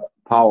invent that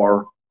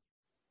power.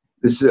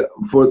 This is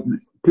for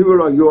people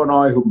like you and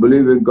I who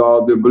believe in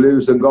God. They believe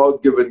it's a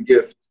God-given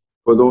gift.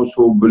 For those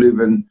who believe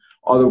in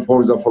other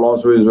forms of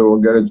philosophies, we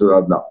won't get into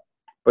that now.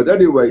 But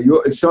anyway,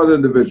 it's not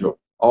individual.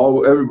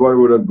 Everybody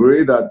would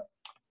agree that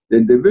the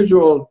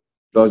individual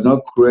does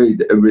not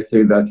create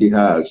everything that he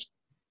has.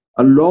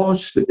 And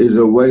loss is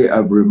a way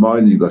of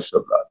reminding us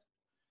of that.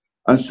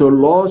 And so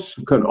loss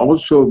can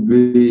also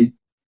be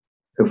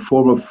a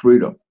form of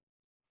freedom.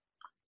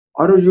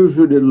 I don't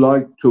usually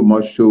like too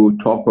much to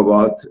talk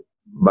about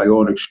my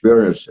own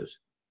experiences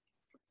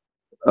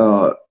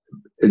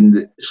in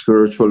the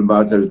spiritual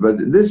matters, but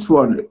this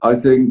one I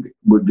think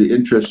would be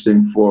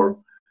interesting for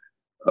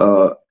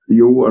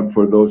you and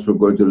for those who are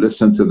going to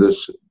listen to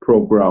this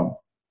program.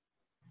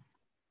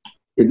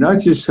 In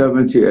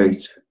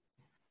 1978,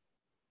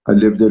 I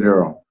lived in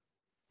Iran,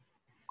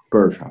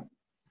 Persia.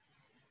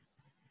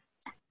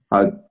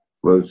 I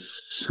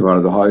was one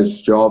of the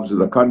highest jobs in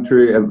the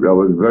country. I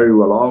was very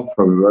well off,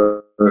 from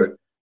a very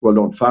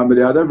well-known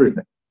family. I had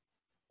everything,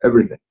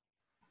 everything.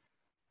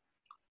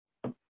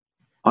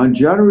 On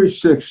January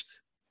 6th,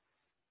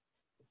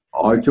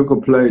 I took a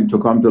plane to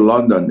come to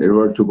London in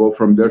order to go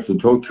from there to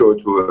Tokyo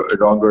to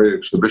inaugurate an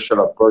exhibition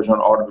of Persian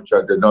art, which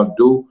I did not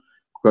do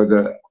because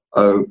the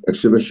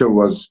exhibition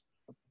was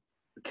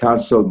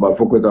cancelled by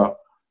Fukuda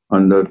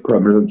and the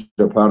Prime Minister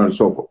of Japan and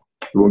so forth.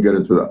 We won't get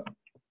into that.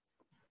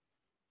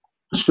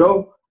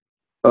 So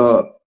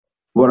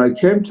when I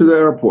came to the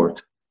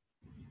airport,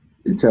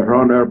 in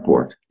Tehran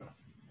airport,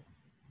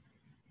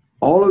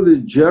 all of the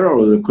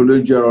generals,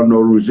 including General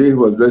Nourouzi, who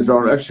was later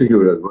on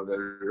executed when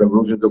the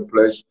revolution took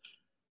place,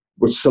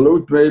 would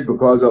salute me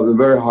because of the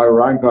very high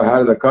rank I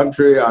had in the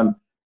country. And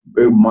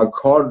my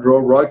car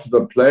drove right to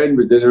the plane.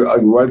 I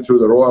went through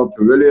the Royal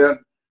Pavilion.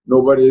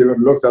 Nobody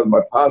even looked at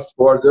my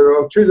passport. They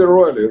were treated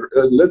royally,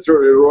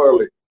 literally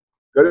royally.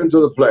 Get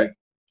into the plane.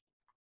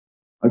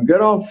 I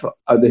get off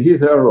at the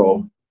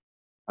Heathrow.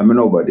 I'm a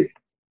nobody.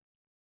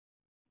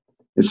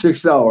 In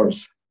 6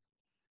 hours.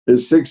 In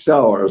 6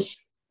 hours.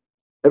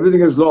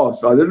 Everything is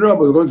lost. I didn't know I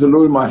was going to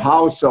lose my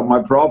house and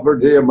my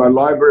property and my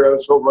library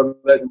and so on.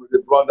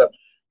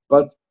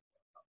 But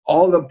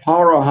all the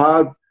power I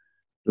had,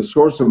 the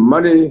source of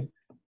money,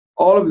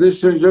 all of this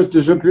thing just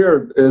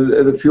disappeared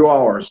in a few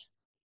hours.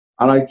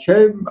 And I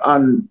came,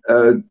 and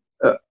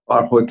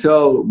our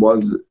hotel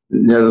was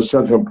near the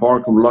Central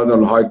Park of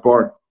London, Hyde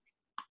Park.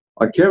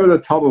 I came at the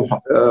top of,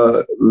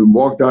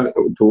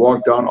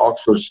 walk down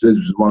Oxford Street,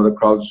 which is one of the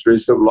crowded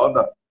streets of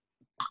London.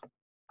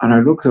 And I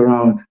looked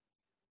around,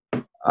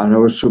 and I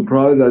was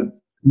surprised that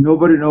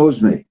nobody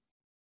knows me.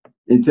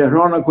 In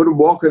Tehran, I couldn't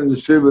walk in the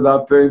street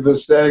without people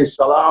saying,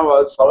 Salam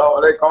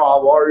alaikum,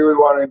 how are you,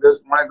 wanting this,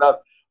 wanting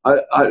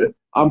that.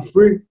 I'm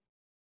free.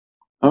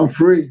 I'm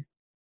free.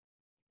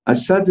 And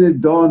suddenly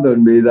it dawned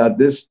on me that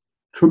this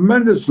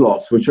tremendous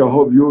loss, which I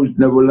hope you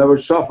will never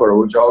suffer,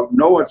 which I hope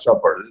no one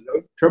suffers,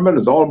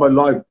 tremendous, all my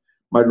life,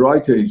 my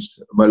writings,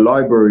 my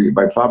library,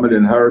 my family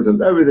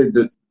inheritance,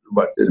 everything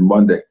but in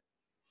one day.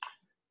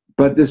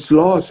 But this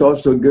loss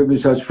also gave me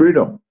such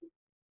freedom.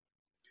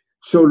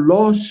 So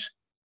loss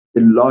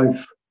in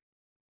life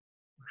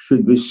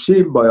should be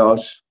seen by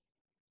us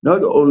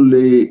not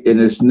only in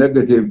its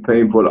negative,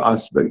 painful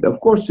aspect. Of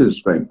course it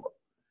is painful.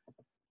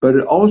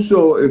 But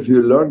also, if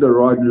you learn the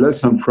right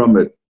lesson from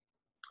it,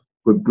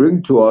 would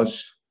bring to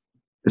us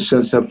a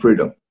sense of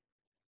freedom.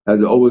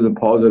 There's always a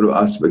positive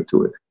aspect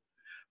to it.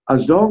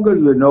 As long as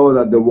we know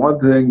that the one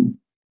thing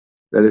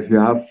that if you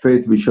have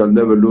faith we shall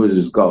never lose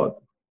is God.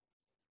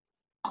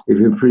 If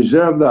we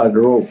preserve that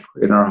rope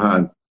in our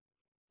hand,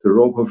 the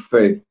rope of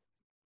faith,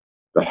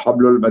 the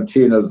hablul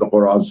mateen, as the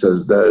Quran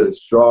says, the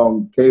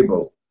strong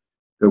cable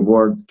The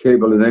word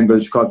cable in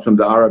English comes from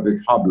the Arabic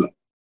habla,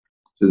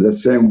 which is the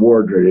same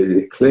word really.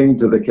 They cling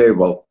to the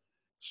cable,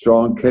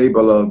 strong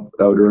cable of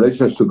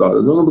relations to God.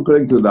 As long as we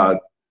cling to that,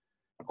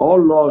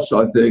 all loss,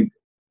 I think,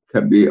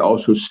 can be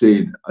also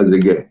seen as a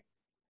gain,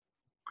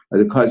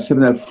 as a kind of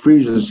something that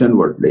frees us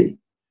inwardly.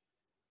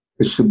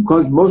 It's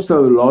because most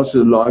of the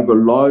losses in life are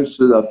lies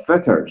to the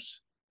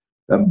fetters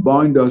that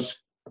bind us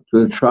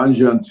to the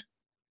transient,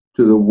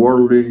 to the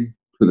worldly,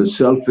 to the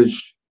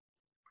selfish.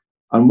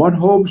 And one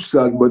hopes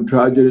that when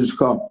tragedies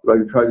come,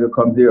 like tragedy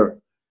come here,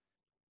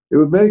 it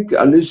would make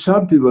at least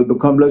some people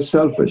become less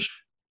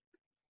selfish,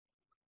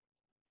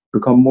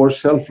 become more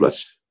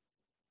selfless,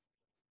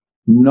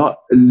 not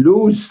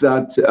lose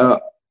that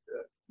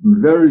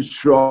very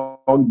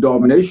strong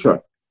domination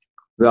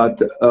that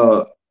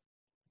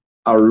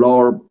our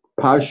lower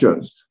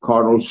passions,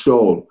 carnal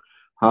soul,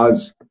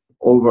 has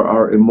over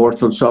our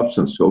immortal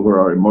substance, over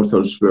our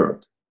immortal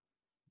spirit.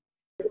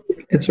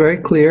 It's very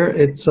clear.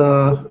 It's.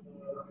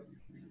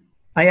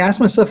 I ask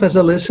myself as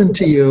I listen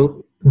to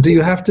you, do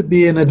you have to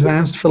be an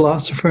advanced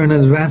philosopher, an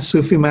advanced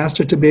Sufi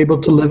master to be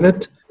able to live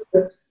it?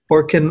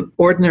 Or can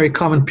ordinary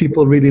common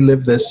people really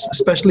live this,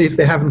 especially if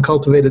they haven't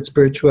cultivated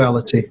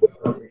spirituality?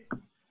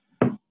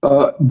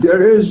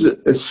 There is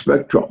a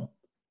spectrum.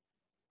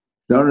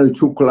 There are only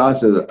two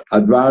classes,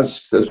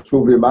 advanced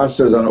Sufi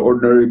masters and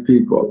ordinary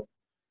people.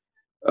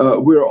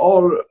 We're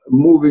all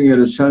moving,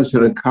 in a sense,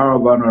 in a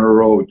caravan on a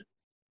road,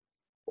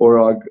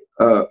 or like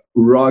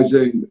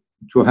rising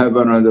to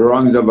heaven on the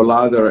rungs of a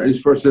ladder.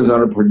 Each person is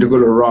on a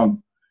particular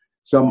rung,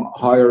 some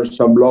higher,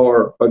 some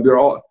lower, but they're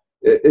all,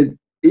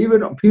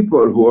 even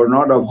people who are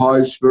not of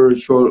high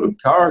spiritual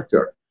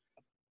character,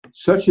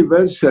 such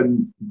events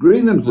can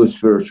bring them to the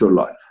spiritual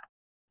life.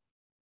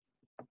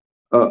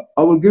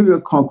 I will give you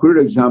a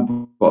concrete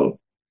example.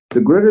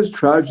 The greatest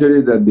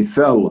tragedy that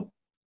befell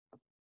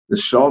the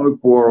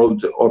Islamic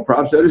world, or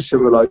perhaps any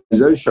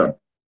civilization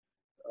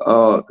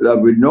that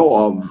we know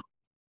of,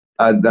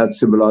 and that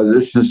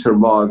civilization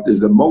survived, is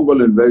the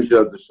Mongol invasion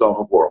of the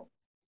Islamic world.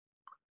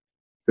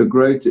 The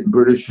great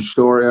British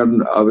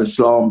historian of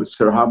Islam,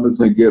 Sir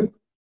Hamilton Gibb,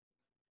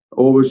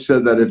 always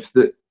said that if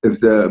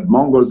the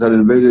Mongols had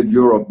invaded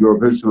Europe,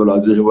 European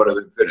civilization would have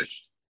been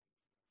finished.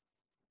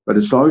 But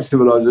Islamic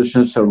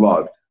civilization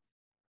survived.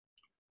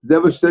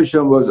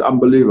 Devastation was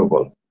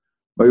unbelievable.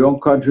 My own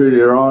country,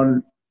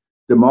 Iran,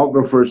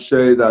 demographers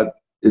say that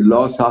it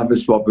lost half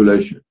its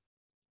population.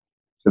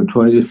 Some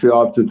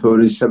 25 to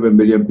 27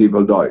 million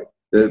people died.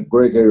 The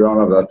great Iran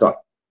of that time,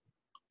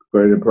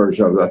 greater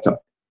Persia of that time.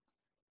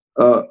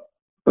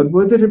 But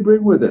what did it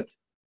bring with it?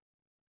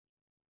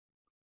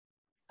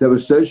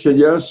 Devastation,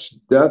 yes.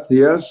 Death,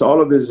 yes. All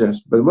of it,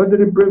 yes. But what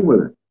did it bring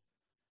with it?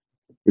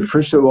 It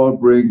first of all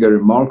bring a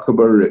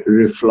remarkable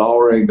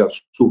reflowering of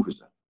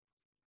Sufism.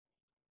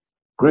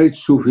 Great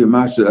Sufi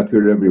masters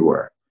appeared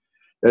everywhere.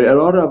 And a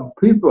lot of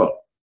people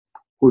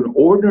who in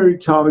ordinary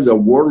times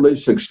of worldly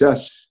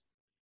success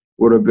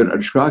would have been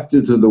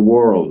attracted to the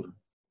world,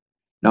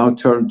 now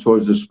turn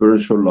towards the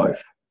spiritual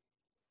life.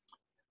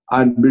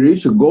 And we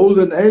reach a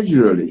golden age,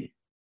 really,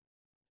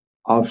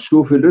 of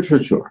Sufi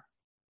literature.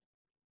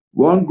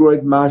 One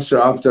great master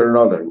after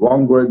another,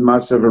 one great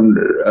master from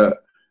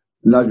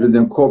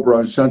Najmuddin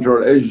Kubra in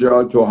Central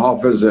Asia to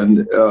Hafiz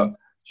in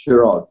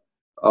Shiraz,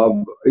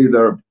 of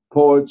either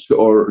poets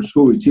or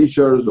Sufi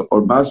teachers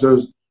or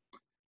masters,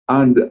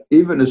 and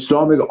even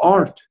Islamic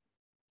art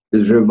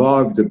is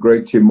revived. The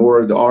great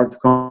Timur, the art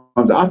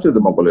comes after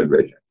the Mughal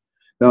invasion.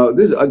 Now,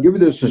 I'll give you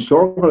this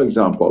historical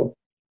example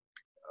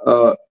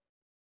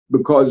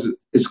because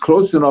it's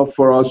close enough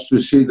for us to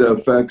see the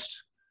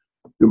effects.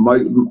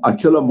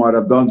 Attila might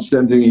have done the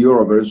same thing in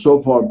Europe, but it's so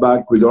far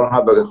back we don't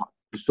have a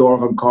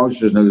historical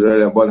consciousness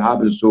really of what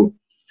happens to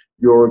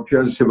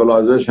European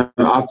civilization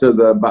after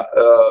the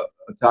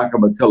attack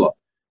of Attila.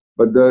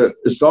 But the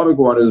Islamic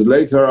one is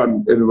later,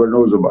 and everyone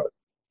knows about it.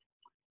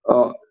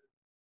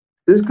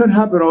 This can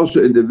happen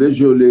also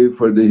individually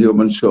for the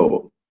human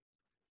soul.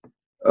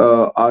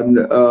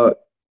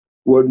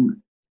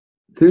 When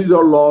things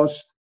are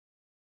lost,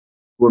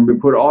 when we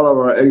put all of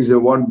our eggs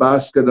in one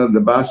basket and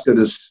the basket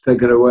is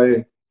taken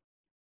away,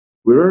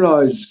 we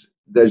realize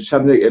there's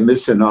something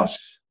amiss in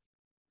us.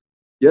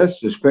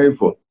 Yes, it's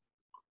painful,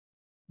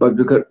 but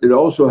because it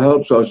also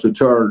helps us to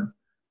turn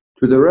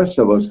to the rest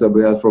of us that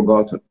we have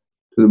forgotten,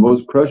 to the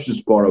most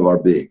precious part of our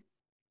being,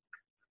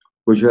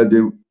 which had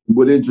been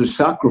willing to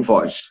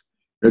sacrifice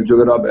and to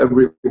get up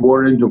every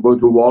morning to go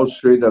to Wall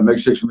Street and make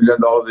 $6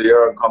 million a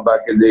year and come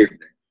back in the evening.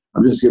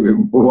 I'm just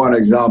giving one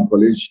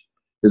example, each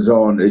his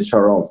own, each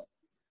our own.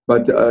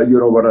 But you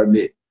know what I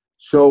mean.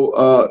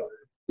 So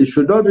it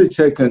should not be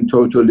taken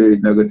totally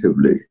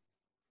negatively.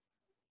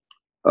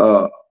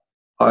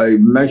 I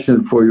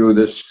mentioned for you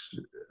this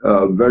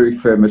very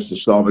famous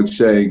Islamic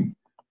saying,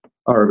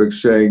 Arabic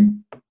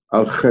saying,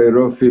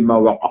 Al-khayru fi ma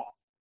waqa.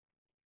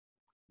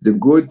 The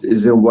good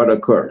is in what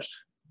occurs.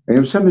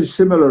 And something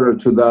similar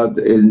to that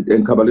in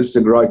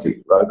Kabbalistic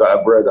writing. Like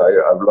I've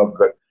loved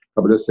the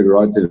Kabbalistic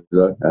writing.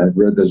 I've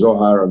read the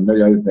Zohar and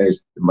many other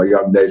things in my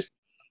young days.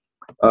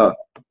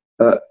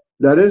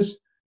 That is,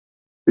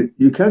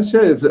 You can't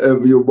say if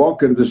you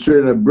walk in the street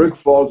and a brick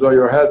falls on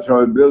your head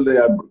from a building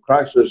and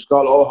cracks your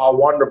skull, oh, how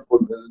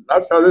wonderful.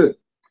 That's not it.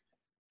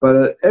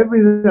 But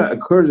everything that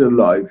occurs in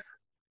life,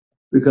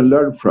 we can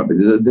learn from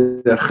it.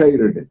 There's a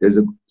khair in it. There's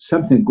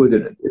something good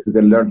in it if we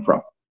can learn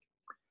from.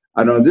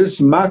 And on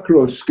this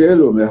macro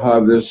scale, we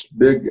have this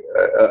big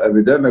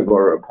epidemic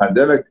or a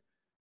pandemic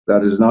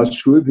that is now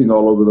sweeping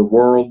all over the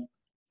world.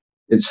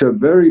 It's a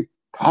very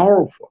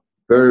powerful,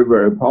 very,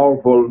 very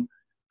powerful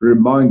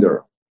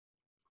reminder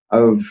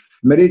of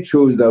many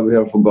truths that we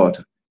have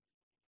forgotten.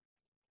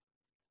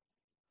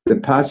 The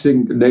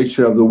passing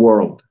nature of the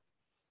world,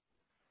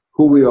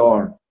 who we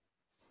are,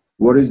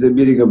 what is the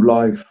meaning of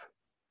life,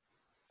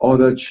 all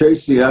the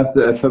chasing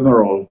after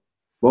ephemeral.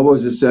 What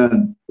was it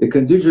saying? It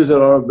can teach us a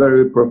lot of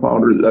very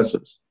profound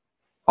lessons.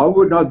 I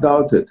would not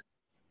doubt it,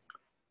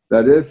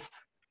 that if,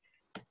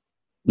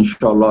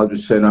 inshallah, to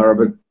say in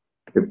Arabic,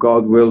 if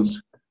God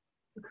wills,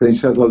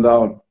 things settle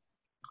down,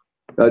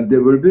 that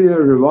there will be a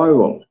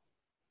revival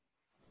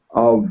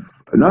of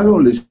not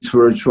only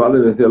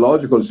spirituality in the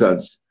theological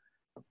sense,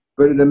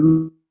 but in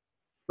the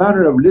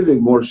manner of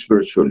living more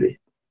spiritually,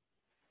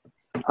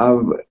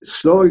 of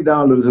slowing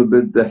down a little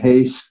bit the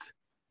haste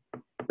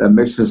that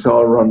makes us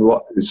all run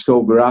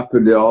so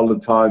rapidly all the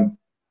time.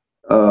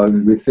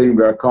 We think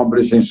we're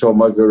accomplishing so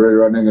much, we're really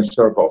running in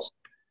circles.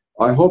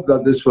 I hope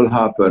that this will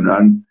happen,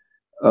 and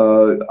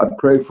I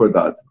pray for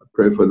that. I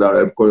pray for that.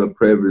 Of course, I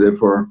pray every day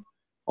for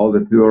all the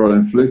people who are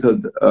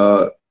inflicted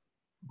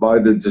by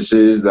the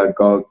disease, that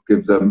God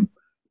gives them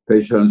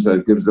patience,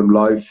 that gives them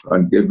life,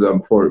 and gives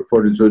them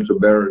fortitude to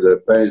bear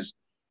the pains.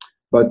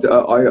 But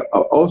I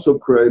also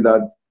pray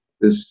that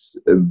this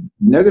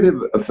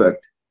negative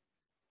effect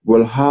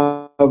will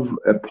have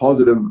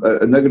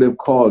a negative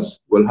cause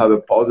will have a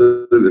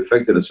positive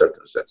effect in a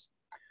certain sense.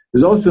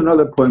 There's also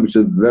another point which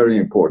is very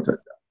important.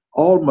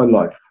 All my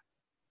life,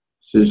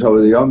 since I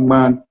was a young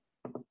man,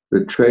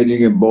 the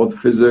training in both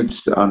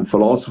physics and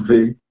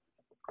philosophy,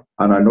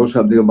 and I know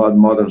something about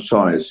modern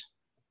science,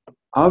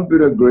 I've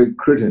been a great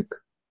critic,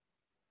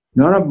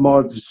 not of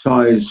modern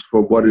science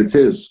for what it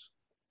is,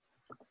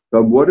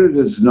 but what it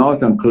is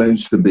not and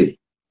claims to be.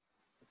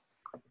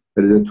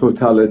 It is a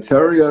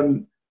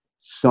totalitarian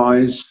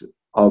science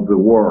of the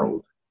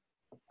world,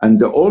 and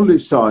the only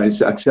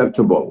science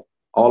acceptable.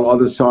 All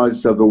other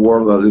sciences of the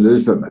world are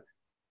illegitimate.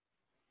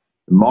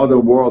 The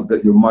modern world,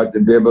 that you might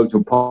be able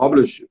to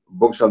publish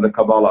books on the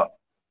Kabbalah,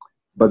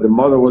 but the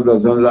modern world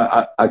doesn't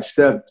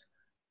accept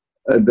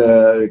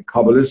the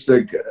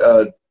Kabbalistic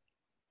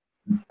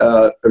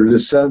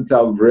descent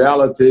of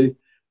reality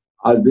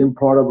as being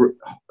part of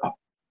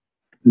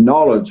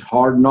knowledge,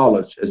 hard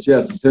knowledge. It's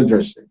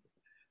interesting.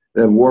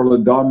 The world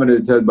is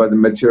dominated by the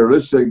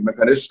materialistic,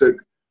 mechanistic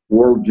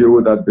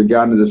worldview that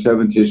began in the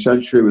 17th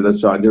century with the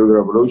scientific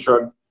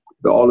revolution,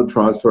 all the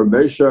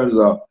transformations,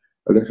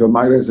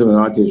 electromagnetism in the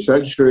 19th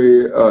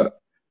century,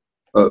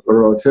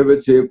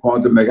 relativity,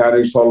 quantum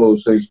mechanics, all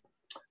those things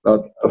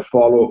that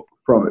follow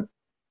from it.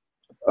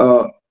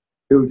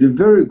 It would be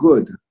very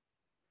good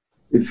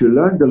if you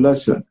learned the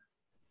lesson,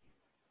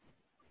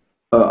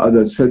 as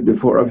I said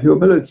before, of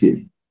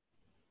humility.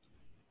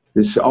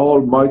 This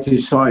almighty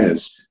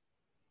science,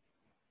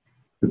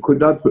 we could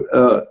not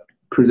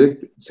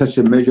predict such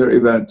a major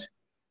event.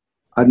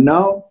 And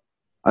now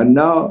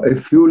a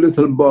few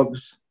little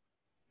bugs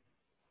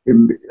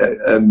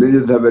a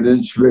millionth of an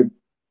inch big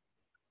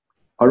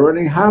are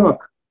running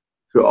havoc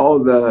to all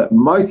the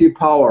mighty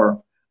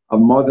power of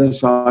modern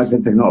science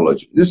and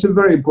technology. This is a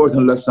very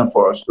important lesson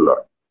for us to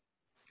learn.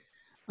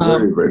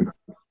 Very, very good.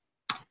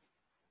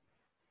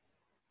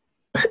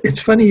 It's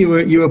funny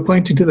you were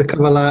pointing to the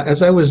Kabbalah.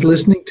 As I was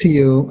listening to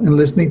you and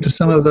listening to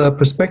some of the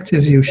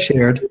perspectives you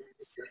shared,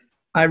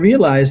 I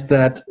realized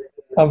that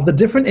of the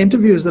different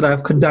interviews that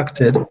I've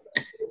conducted,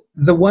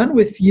 the one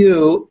with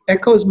you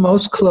echoes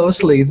most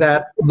closely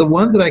that the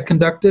one that I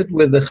conducted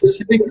with the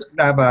Hasidic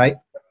rabbi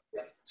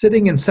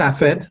sitting in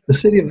Safed, the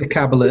city of the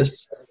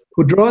Kabbalists,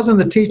 who draws on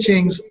the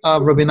teachings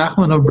of Rabbi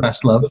Nachman of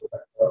Breslov.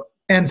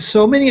 And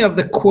so many of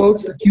the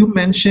quotes that you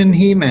mention,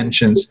 he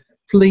mentions,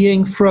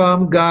 fleeing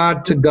from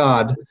God to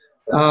God.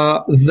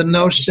 The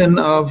notion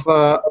of,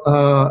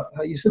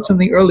 you said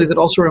something earlier that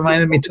also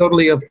reminded me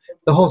totally of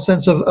the whole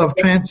sense of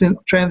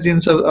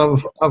transience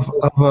of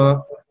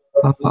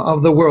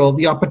the world,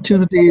 the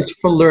opportunities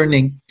for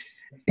learning.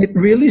 It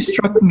really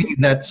struck me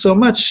that so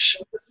much,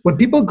 when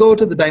people go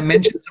to the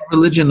dimensions of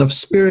religion, of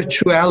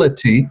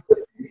spirituality,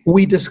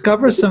 we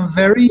discover some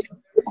very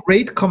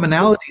great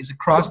commonalities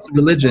across the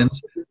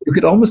religions. You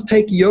could almost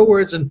take your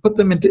words and put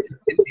them into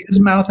his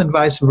mouth and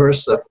vice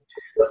versa.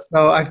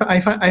 So I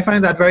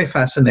find that very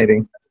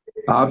fascinating.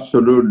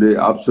 Absolutely,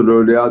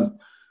 absolutely. As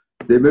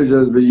the image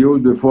has been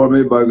used before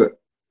me by a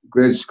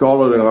great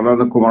scholar,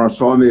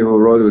 Coronaspection, who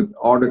wrote an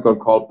article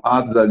called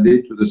Paths That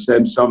Lead to the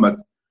Same Summit.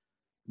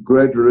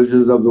 Great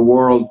religions of the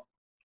world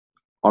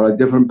are a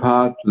different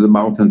path to the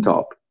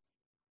mountaintop.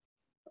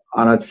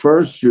 And at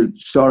first, you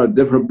start at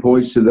different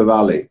points in the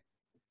valley.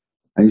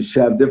 And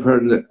you have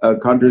different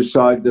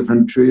countryside,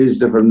 different trees,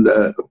 different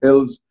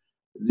hills.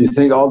 You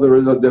think all the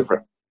hills are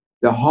different.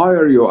 the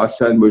higher you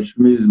ascend, which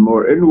means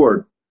more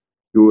inward,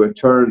 you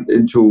turn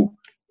into,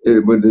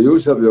 with the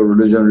use of your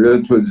religion,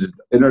 into the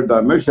inner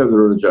dimension of the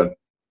religion,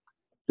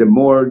 the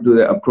more do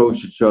they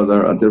approach each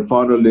other until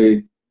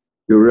finally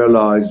you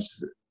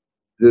realize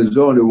there's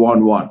only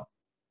one.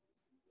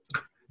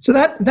 So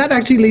that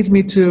actually leads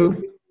me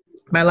to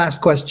my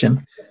last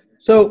question.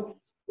 So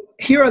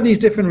here are these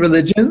different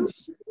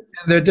religions,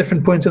 and there are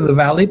different points in the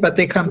valley, but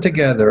they come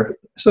together.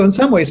 So in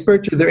some ways,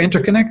 spiritually, they're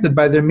interconnected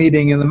by their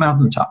meeting in the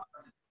mountaintop.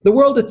 The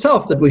world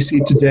itself that we see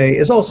today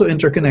is also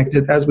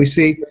interconnected, as we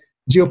see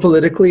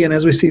geopolitically and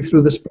as we see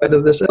through the spread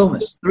of this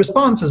illness. The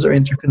responses are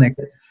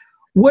interconnected.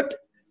 What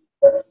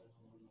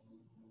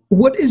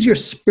is your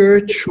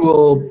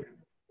spiritual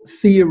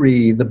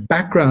theory, the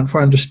background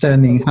for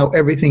understanding how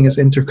everything is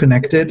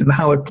interconnected and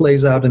how it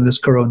plays out in this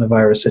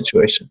coronavirus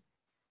situation?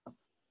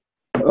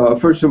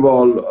 First of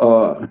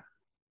all,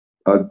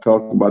 I'll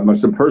talk about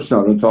myself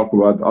personally. I don't talk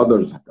about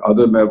others.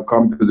 Others may have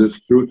come to this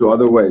truth through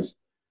other ways.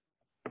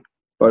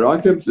 But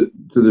I came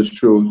to this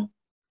truth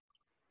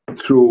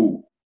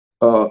through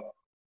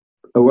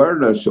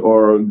awareness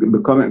or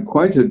becoming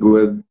acquainted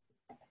with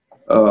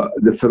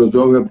the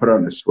Philosophia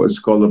Perennis, what's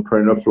called the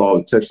perennial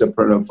philosophy. It takes the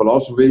perennial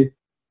philosophy,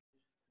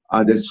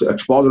 and it's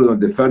expounded on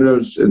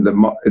defenders in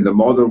the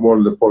modern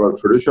world, the former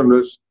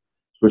traditionalists,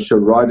 special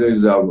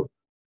writers of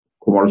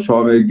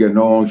Coronaspection,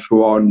 Guénon,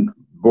 Schwann,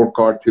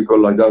 Burkhardt, people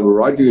like that were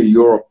writing in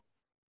Europe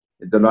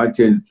in the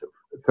 1930s,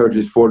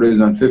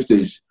 40s, and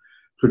 50s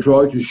to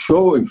try to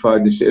show, in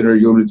fact, this inner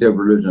unity of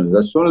religions.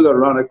 As soon as I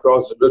ran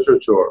across the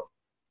literature,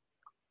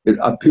 it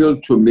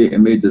appealed to me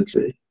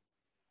immediately.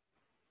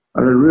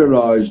 And I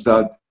realized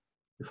that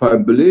if I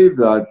believe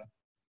that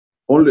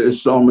only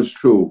Islam is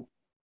true,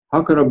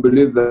 how can I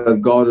believe that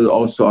God is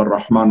also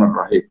Ar-Rahman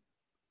Ar-Rahim?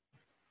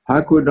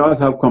 How could I not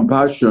have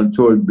compassion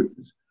toward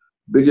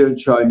billion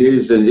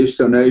Chinese in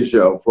Eastern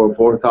Asia for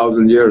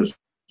 4,000 years?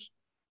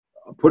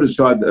 Put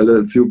aside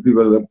a few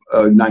people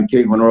in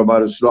Nanking who know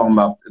about Islam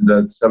in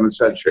the 7th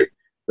century.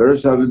 The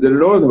rest of them didn't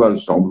know about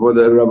Islam before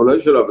the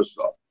revelation of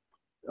Islam.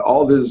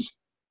 All these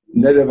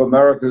Native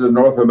Americans in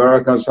North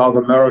America, South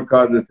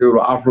America, and the people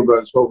of Africa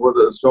and so forth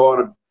and so on,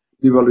 and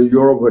people in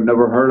Europe who had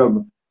never heard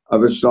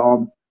of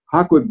Islam.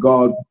 How could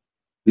God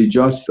be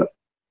just?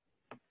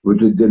 Would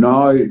he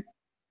deny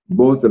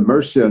both the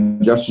mercy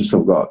and justice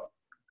of God?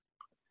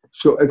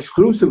 So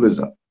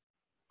exclusivism,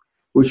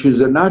 which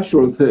is a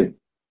natural thing,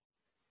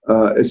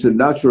 it's a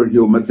natural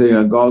human thing,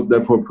 and God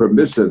therefore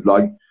permits it.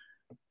 Like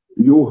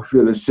you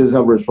feel a sense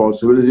of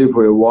responsibility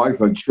for your wife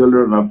and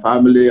children and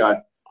family, and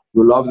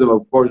you love them,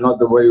 of course, not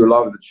the way you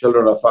love the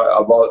children of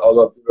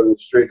other people in the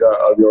street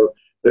of your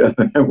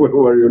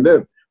where you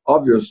live,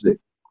 obviously.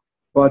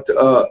 But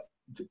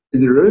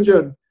in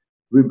religion,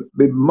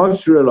 we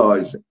must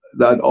realize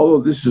that all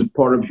of this is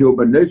part of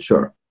human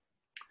nature.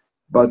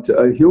 But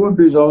human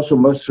beings also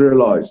must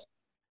realize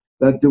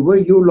that the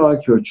way you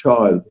like your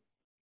child,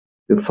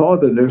 the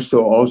father next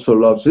door also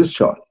loves his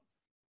child.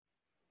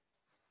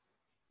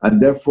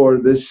 And therefore,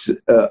 this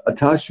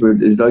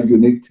attachment is not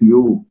unique to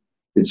you,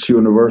 it's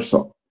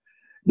universal.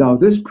 Now,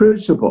 this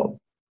principle,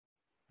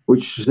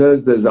 which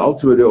says there's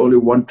ultimately only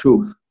one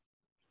truth,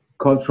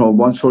 comes from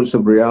one source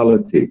of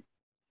reality.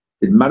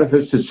 It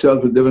manifests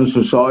itself in different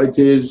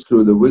societies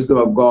through the wisdom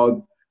of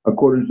God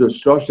according to the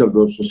structure of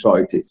those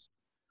societies.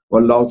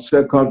 When Lao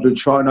Tse comes to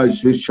China, he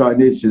speaks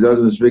Chinese, he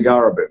doesn't speak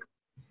Arabic.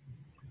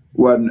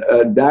 When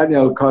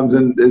Daniel comes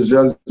in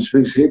Israel, he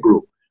speaks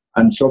Hebrew,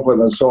 and so forth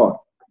and so on.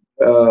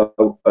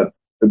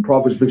 The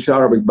Prophet speaks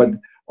Arabic, but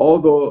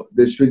although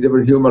they speak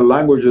different human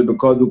languages,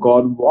 because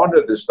God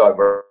wanted this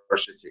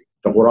diversity.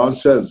 The Quran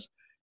says,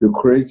 you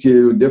create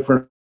you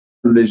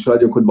differently so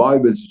that you could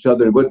vibe with each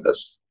other in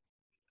goodness.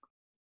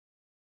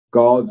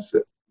 God's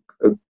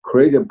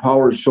creative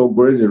power is so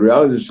great, the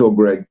reality is so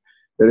great,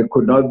 that it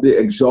could not be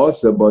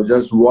exhausted by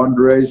just one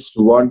race,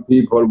 one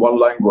people, one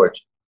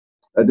language.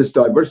 And this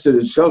diversity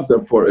itself,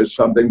 therefore, is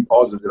something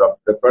positive.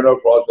 The Perennial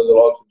Philosopher has a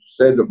lot to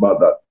say about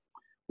that.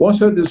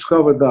 Once I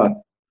discovered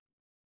that,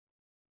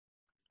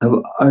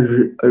 I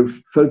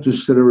felt to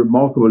see a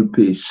remarkable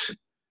peace.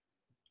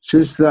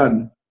 Since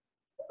then,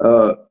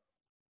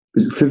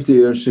 50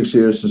 years, 60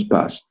 years has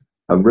passed.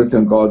 I've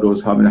written God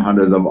knows how many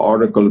hundreds of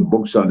articles,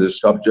 books on this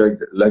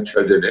subject,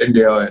 lectured in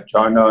India and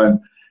China and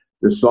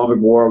the Islamic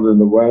world in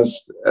the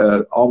West,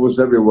 almost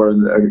everywhere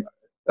in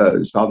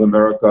South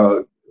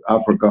America,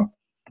 Africa,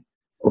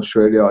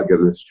 Australia. I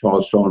gave a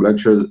strong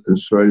lecture in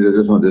Australia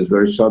just on this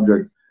very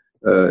subject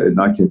in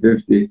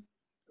 1950,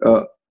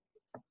 in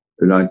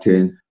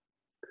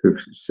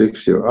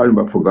 1956. I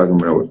remember, forgotten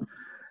when I was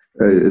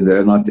in the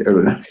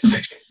early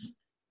 1960s.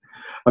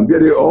 I'm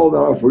getting old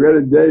now. I'm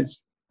forgetting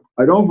dates.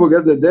 I don't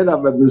forget the date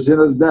of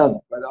Messina's death,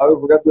 but I will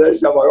forget the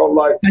dates of my own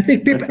life. I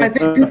think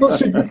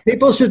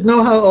people should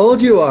know how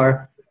old you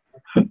are.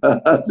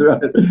 That's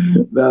right.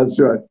 That's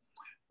right.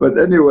 But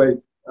anyway,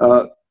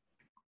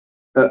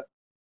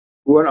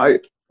 when I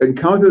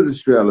encountered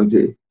this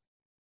reality,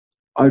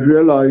 I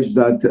realized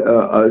that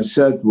I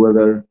said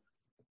whether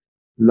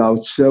Lao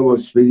Tse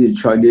was speaking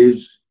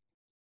Chinese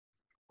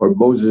or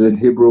Moses in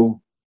Hebrew,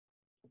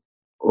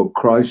 or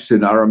Christ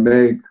in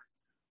Aramaic,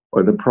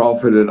 or the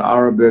Prophet in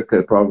Arabic,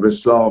 the Prophet of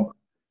Islam,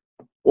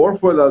 or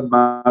for that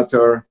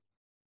matter,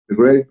 the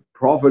great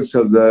prophets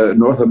of the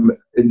North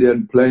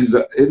Indian plains,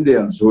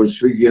 Indians who were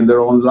speaking in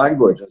their own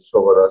language and so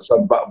on,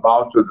 some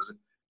bound to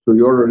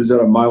your religion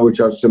and mine,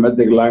 which are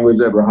Semitic language,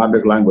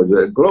 Abrahamic language,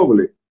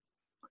 globally,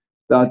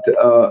 that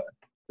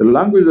the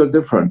languages are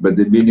different, but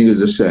the meaning is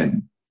the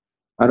same.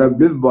 And I've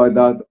lived by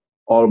that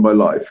all my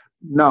life.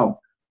 Now,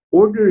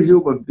 ordinary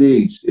human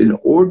beings in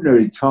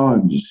ordinary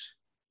times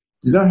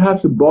do not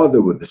have to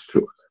bother with this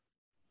truth.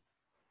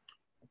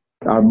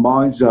 Our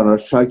minds and our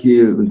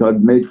psyche was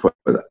not made for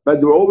that. But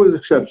there were always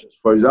exceptions.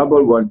 For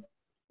example, when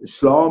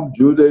Islam,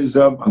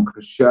 Judaism, and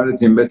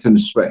Christianity met in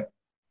Spain,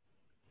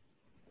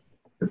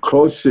 the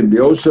close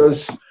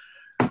symbiosis,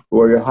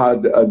 where you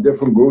had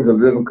different groups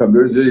of different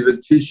communities, even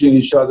teaching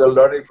each other,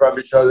 learning from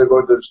each other,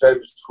 going to the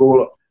same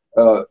school,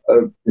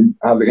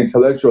 having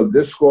intellectual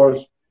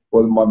discourse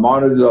with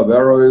Maimonides,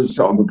 Averroes,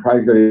 on the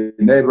practically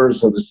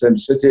neighbors of the same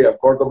city of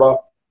Cordoba.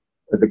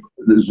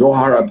 The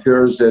Zohar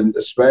appears in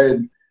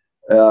Spain.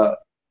 The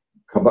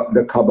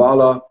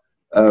Kabbalah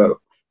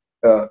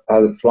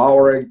had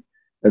flowering.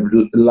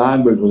 The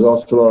language was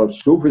also a lot of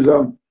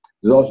Sufism.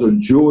 There's also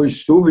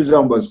Jewish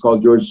Sufism, was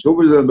called Jewish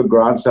Sufism. The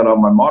grandson of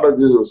Maimonides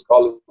was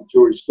called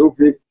Jewish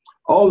Sufi.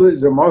 All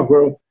these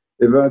remarkable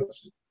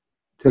events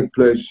take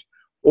place,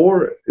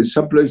 or in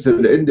some places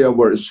in India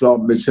where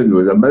Islam meets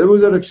Hinduism. But it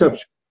was an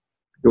exception.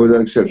 It was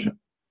an exception.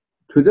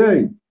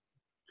 Today,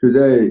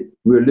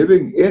 we're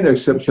living in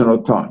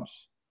exceptional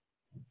times.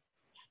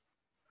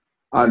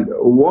 And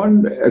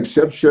one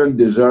exception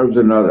deserves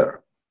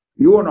another.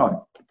 You and I,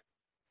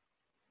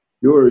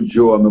 you're a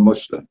Jew, I'm a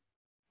Muslim.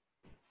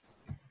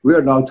 We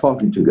are now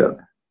talking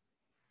together.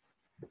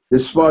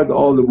 Despite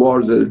all the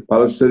wars, the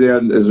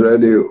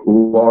Palestinian-Israeli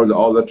wars,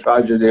 all the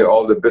tragedy,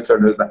 all the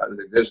bitterness that has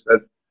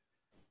existed,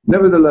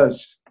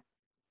 nevertheless,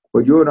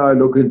 when you and I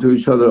look into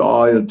each other's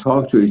eyes and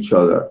talk to each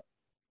other,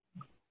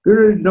 we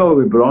really know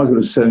we belong to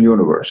the same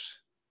universe.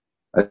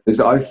 At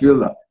least I feel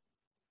that.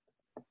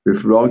 We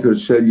belong to the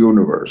same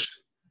universe.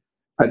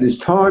 And it's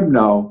time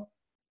now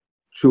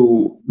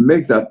to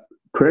make that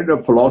perennial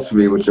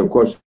philosophy, which of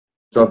course is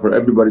not for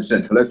everybody's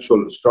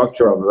intellectual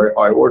structure of a very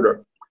high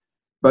order,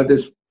 but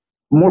it's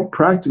more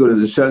practical in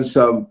the sense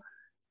of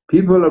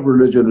people of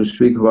religion who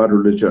speak about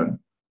religion,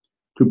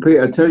 to pay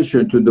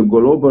attention to the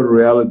global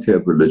reality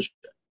of religion.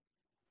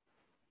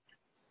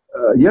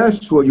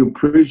 Yes, when you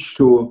preach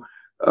to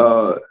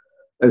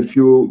a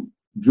few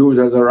Jews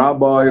as a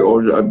rabbi,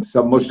 or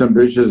some Muslim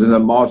preachers in a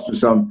mosque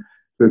to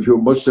a few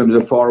Muslims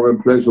in a faraway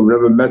place who've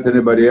never met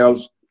anybody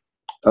else,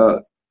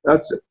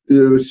 that's,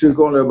 you speak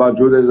only about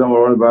Judaism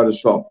or only about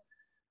Islam.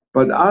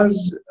 But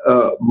as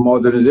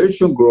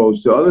modernization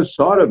grows, the other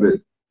side of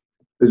it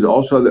is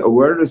also the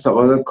awareness of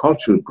other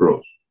cultures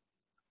grows.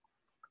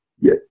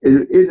 Yeah,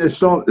 in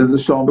Islam, in the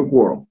Islamic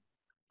world,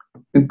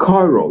 in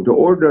Cairo, the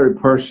ordinary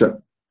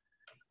person,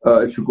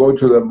 if you go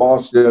to the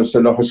mosque there,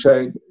 Seyyed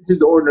Hossein, he's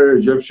the ordinary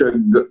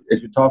Egyptian.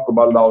 If you talk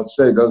about Lao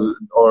Tse,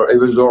 or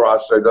even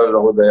Zoroaster, doesn't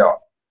know who they are.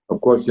 Of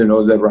course, he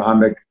knows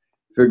Abrahamic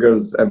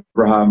figures,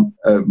 Abraham,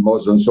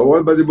 Moses, and so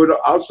on, but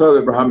outside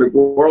the Abrahamic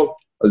world,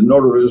 there's no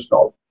religious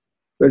knowledge.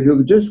 But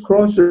you just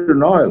cross the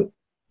Nile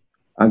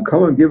and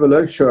come and give a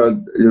lecture at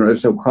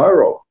University of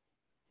Cairo,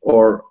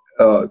 or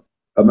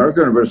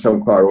American University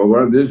of Cairo, or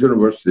one of these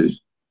universities,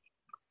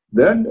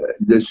 then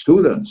the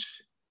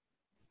students,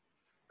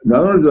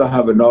 not only do they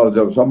have a knowledge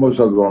of some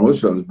Muslims or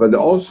Muslims, but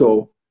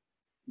also,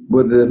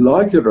 whether they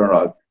like it or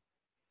not,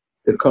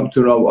 they come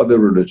to know other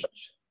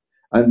religions.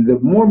 And the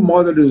more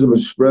modernism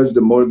spreads,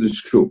 the more it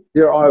is true.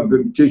 Here I've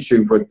been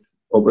teaching for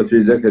over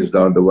 3 decades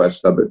now in the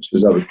West,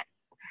 since I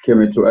came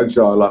into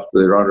exile after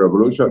the Iran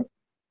Revolution.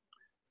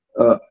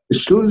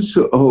 Students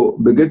who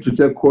begin to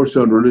take courses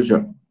on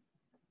religion,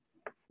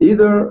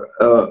 either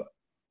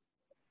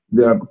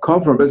they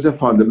come from very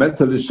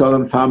fundamentalist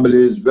Southern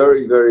families,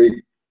 very,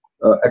 very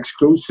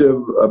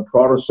exclusive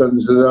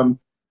Protestantism.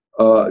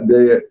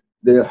 They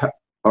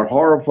are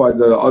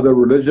horrified at other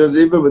religions,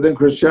 even within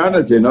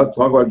Christianity, not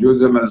talk about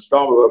Judaism and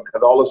Islam, about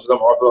Catholicism,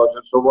 Orthodox,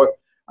 and so forth,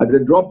 and they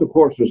drop the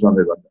course or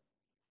something like that.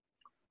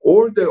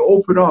 Or they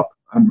open up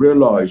and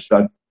realize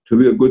that to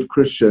be a good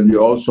Christian, you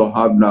also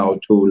have now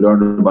to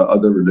learn about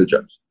other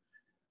religions.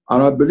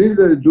 And I believe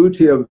that the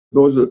duty of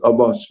those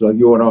of us, like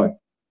you and I,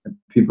 and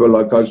people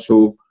like us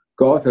who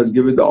God has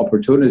given the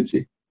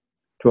opportunity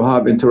to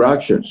have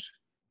interactions.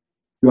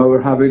 You are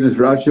having an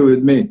interaction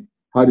with me.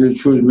 How do you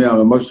choose me? I'm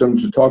a Muslim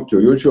to talk to.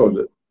 You chose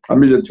it. I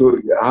mean,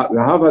 to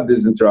have had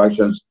these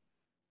interactions,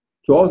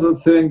 to also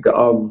think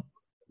of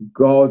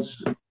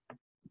God's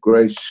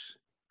grace.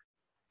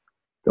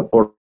 The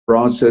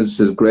Quran says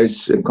His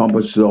grace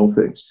encompasses all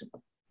things.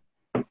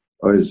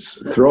 Or His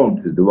throne,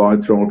 His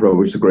divine throne from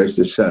which the grace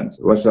descends.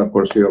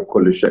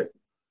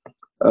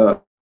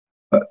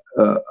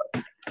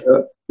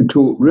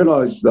 To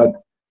realize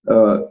that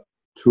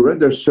to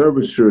render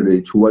service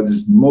really to what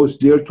is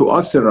most dear to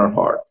us in our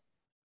heart,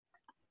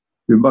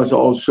 we must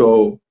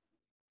also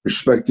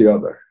respect the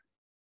other.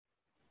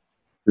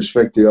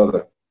 respect the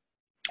other.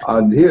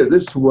 And here,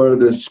 this is where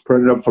this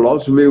perennial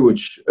philosophy,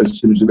 which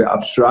seems to be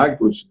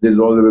abstract, which deals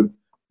all the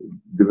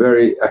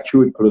very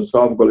acute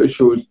philosophical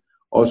issues,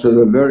 also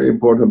the very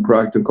important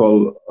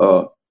practical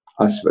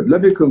aspect.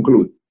 Let me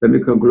conclude.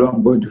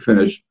 I'm going to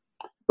finish.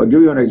 I'll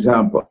give you an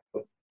example.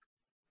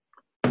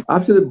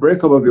 After the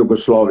breakup of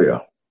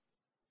Yugoslavia,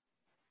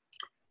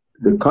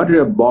 the country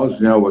of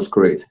Bosnia was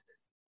created.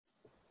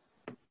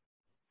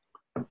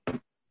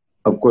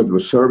 Of course, there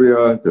was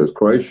Serbia, there was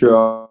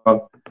Croatia,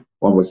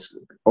 one was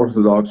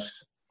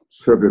Orthodox,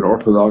 Serbian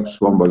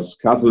Orthodox, one was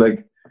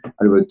Catholic, and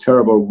there was a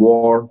terrible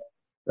war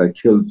that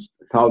killed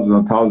thousands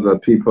and thousands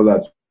of people.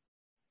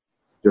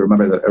 You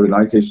remember that every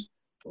 90s,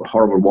 a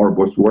horrible war,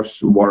 was the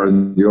worst war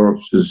in Europe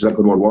since the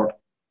Second World War.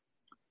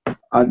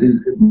 And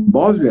in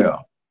Bosnia,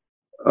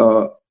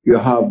 you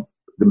have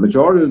the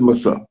majority of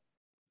Muslim,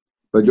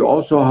 but you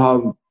also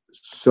have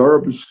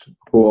Serbs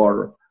who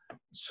are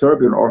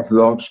Serbian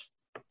Orthodox.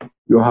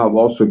 You have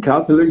also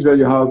Catholics, and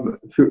you have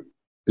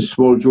a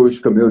small Jewish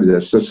community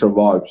that still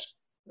survives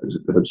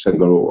the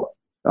Second World War.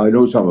 I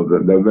know some of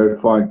them. They're very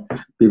fine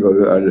people.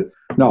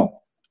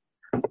 Now,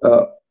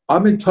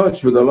 I'm in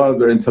touch with a lot of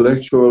their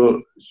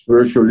intellectual,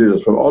 spiritual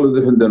leaders from all the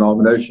different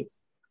denominations.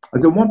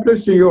 And there's one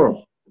place in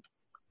Europe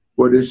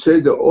where they say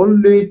the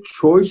only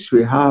choice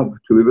we have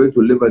to be able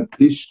to live at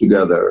peace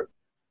together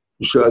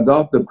is to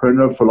adopt the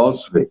perennial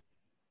philosophy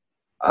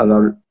as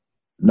our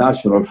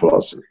national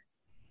philosophy.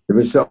 If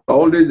we say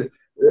only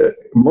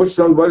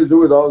Muslims, what do you do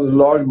with all the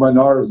large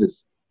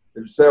minorities?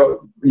 If you say,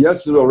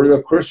 yes, the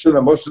original Christian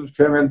and Muslims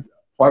came in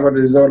 500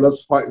 years ago,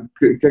 let's fight,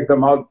 kick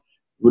them out,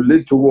 will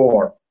lead to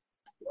war.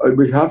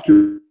 We have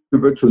to be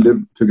able to live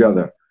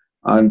together.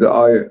 And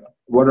the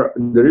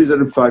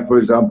reason, in fact, for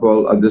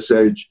example, at this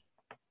age,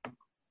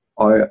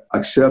 I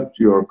accept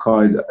your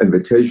kind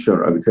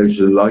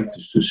invitation like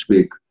this to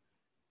speak,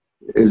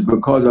 is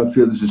because I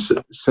feel this is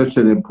such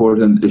an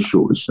important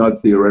issue. It's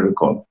not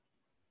theoretical.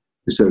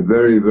 It's a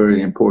very,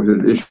 very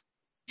important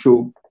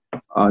issue.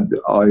 And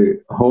I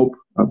hope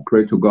and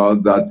pray to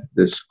God that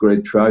this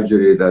great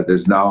tragedy that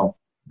is now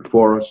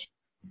before us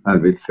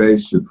and we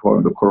face in form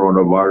of the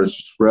coronavirus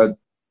spread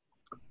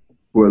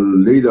will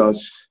lead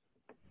us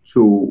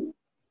to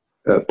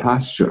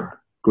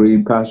pasture,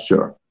 green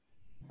pasture,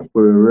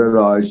 where we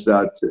realize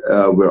that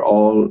we're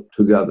all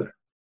together.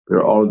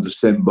 We're all in the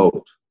same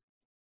boat.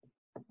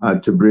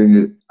 And to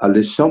bring at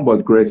least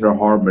somewhat greater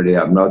harmony.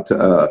 I'm not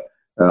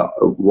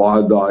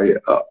wild-eyed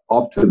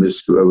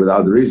optimist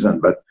without reason,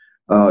 but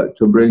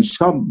to bring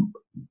some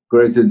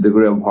greater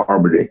degree of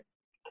harmony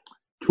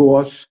to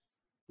us,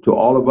 to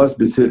all of us,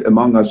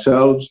 among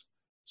ourselves.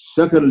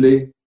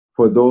 Secondly,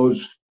 for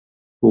those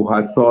who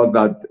had thought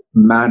that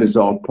man is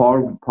all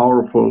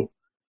powerful,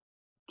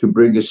 to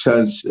bring a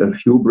sense of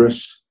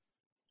hubris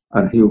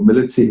and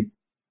humility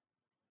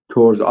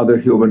towards other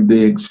human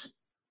beings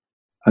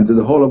and to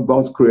the whole of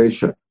God's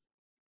creation.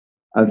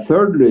 And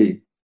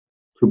thirdly,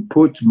 to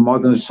put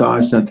modern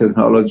science and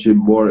technology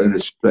more in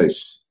its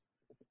place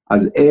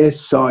as a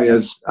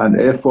science and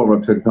a form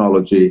of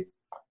technology,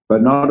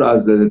 but not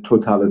as the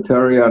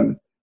totalitarian,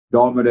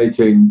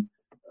 dominating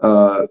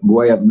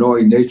way of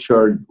knowing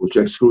nature, which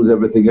excludes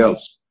everything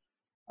else,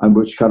 and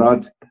which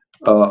cannot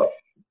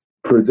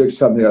predict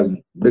something as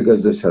big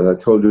as this. As I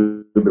told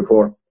you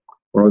before,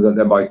 when I was at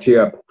MIT,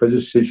 a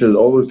physics teacher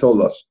always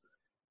told us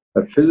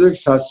that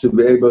physics has to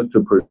be able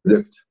to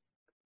predict.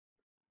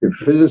 If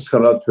physics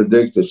cannot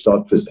predict, it's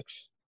not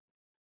physics.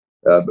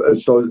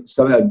 So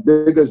something as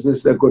big as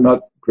this they could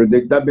not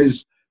predict. That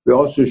means we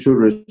also should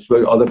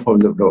respect other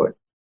forms of knowing.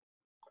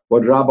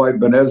 What Rabbi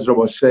Ben Ezra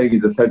was saying in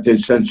the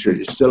 13th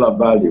century is still of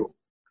value.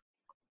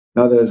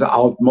 Now that it's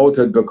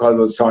outmoded because of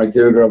the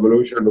scientific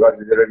revolution, because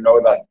they didn't know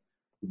that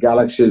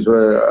galaxies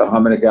were, how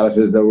many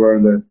galaxies there were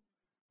in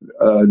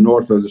the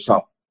north of the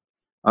sun.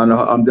 And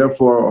I'm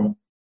therefore,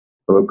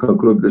 I will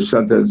conclude this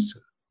sentence,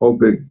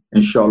 hoping,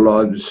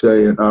 inshallah, to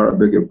say in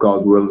Arabic, if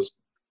God wills,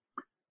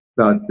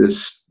 that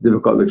this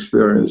difficult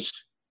experience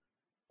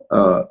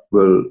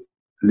will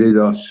lead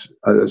us,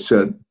 as I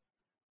said,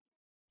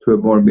 to a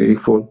more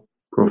meaningful,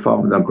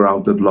 profound, and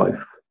grounded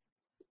life.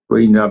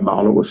 We will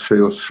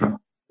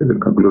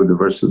conclude the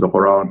verse of the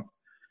Quran.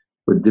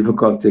 With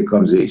difficulty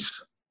comes ease,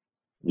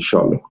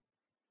 inshallah.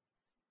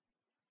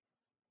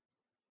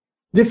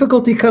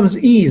 Difficulty comes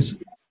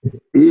ease.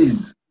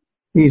 Ease.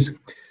 Ease.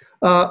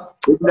 I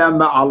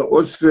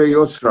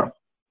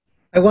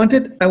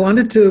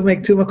wanted to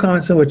make two more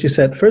comments on what you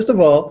said. First of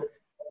all,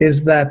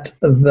 is that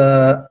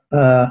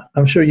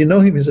I'm sure you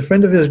know him. He's a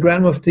friend of his,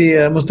 Grand Mufti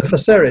Mustafa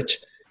Seric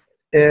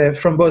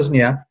from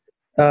Bosnia.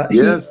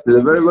 Yes, he's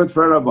a very good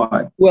friend of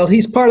mine. Well,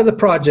 he's part of the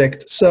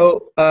project.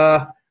 So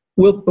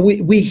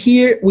we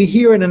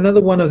hear in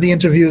another one of the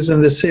interviews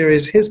in this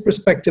series his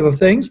perspective of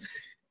things,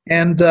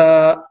 and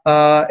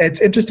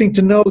it's interesting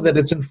to know that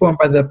it's informed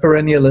by the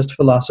perennialist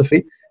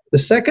philosophy. The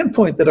second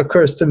point that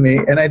occurs to me,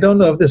 and I don't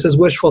know if this is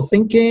wishful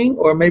thinking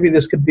or maybe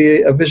this could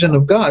be a vision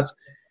of God's,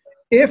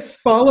 if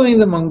following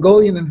the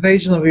Mongolian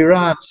invasion of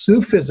Iran,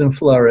 Sufism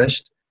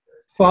flourished,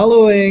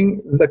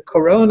 following the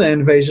Corona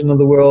invasion of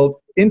the world,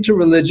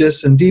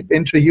 interreligious and deep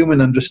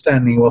interhuman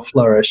understanding will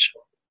flourish?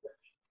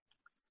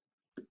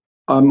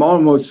 I'm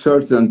almost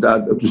certain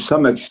that to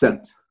some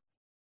extent,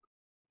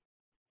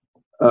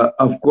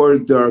 of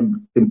course, there are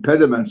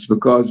impediments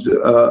because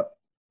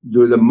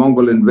during the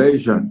Mongol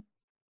invasion,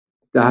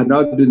 there had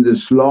not been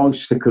this long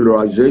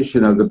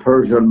secularization of the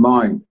Persian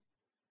mind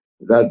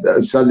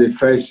that suddenly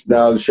faced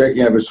now the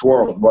shaking of its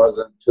world. Whereas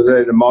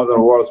today, the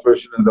modern world,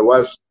 especially in the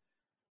West,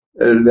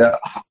 the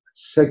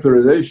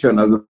secularization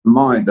of the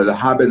mind, the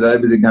habit that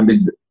everything can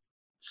be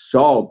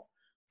solved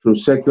through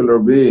secular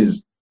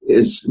means,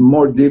 is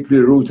more deeply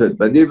rooted.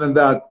 But even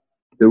that,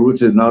 the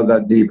root is not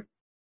that deep.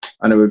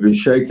 And it will be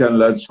shaken.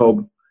 Let's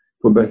hope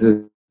for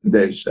better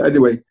days.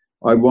 Anyway,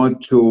 I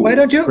want to Why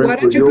don't you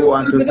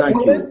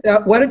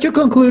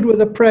conclude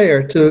with a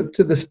prayer to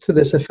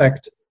this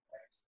effect?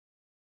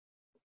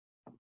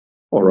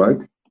 All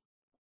right.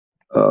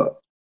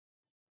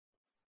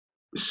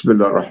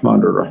 Bismillah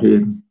ar-Rahman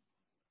ar-Rahim.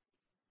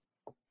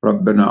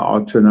 ربنا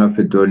آتنا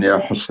في الدنيا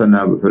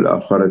حسنة وفي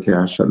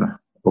الآخرة حسنة.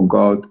 Oh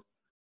God,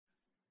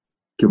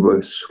 give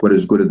us what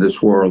is good in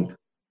this world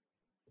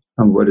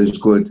and what is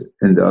good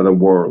in the other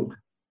world.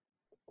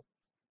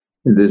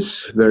 In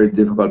this very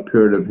difficult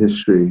period of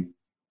history,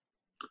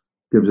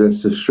 gives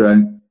us the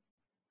strength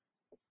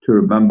to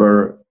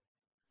remember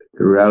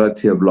the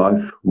reality of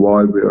life,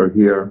 why we are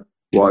here,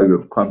 why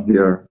we've come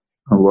here,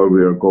 and where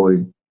we are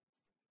going.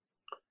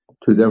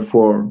 To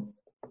therefore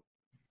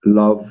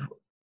love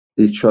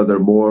each other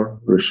more,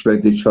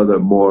 respect each other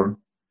more,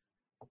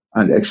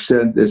 and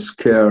extend this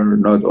care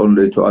not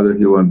only to other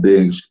human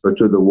beings, but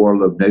to the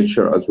world of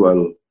nature as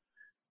well,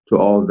 to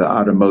all the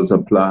animals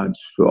and plants,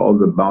 to all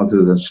the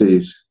mountains and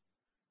seas,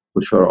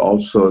 which are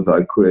also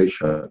thy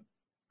creation.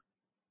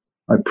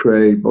 I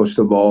pray most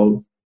of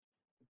all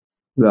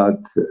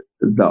that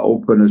thou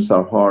openest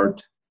our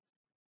heart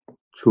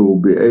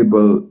to be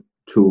able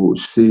to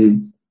see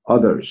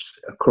others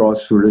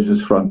across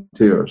religious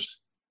frontiers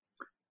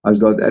as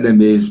not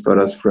enemies but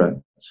as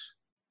friends,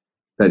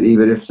 that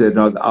even if they're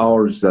not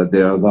ours, that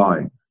they are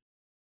thine,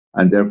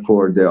 and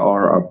therefore they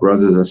are our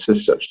brothers and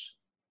sisters.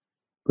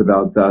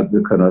 Without that,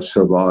 we cannot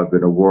survive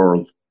in a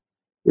world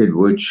in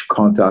which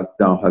contact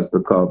now has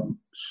become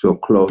so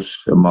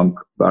close among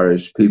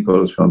various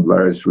peoples from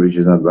various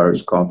regions and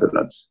various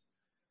continents.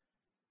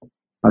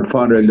 And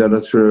finally, let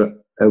us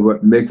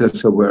make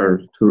us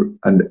aware to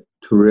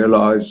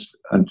realize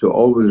and to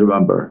always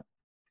remember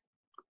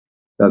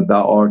that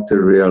thou art the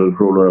real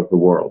ruler of the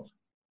world,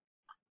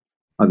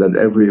 and that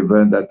every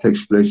event that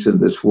takes place in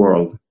this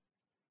world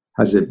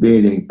has a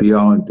meaning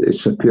beyond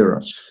its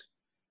appearance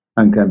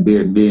and can be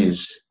a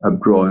means of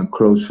drawing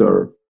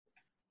closer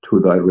to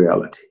thy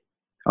reality.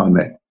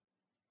 Amen.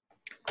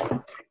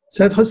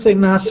 Seyyed Hossein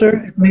Nasr,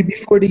 it may be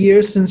 40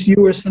 years since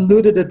you were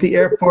saluted at the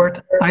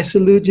airport. I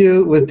salute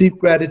you with deep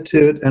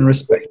gratitude and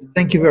respect.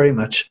 Thank you very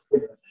much.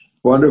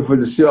 Wonderful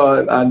to see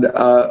you, and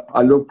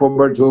I look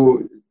forward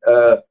to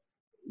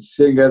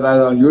seeing that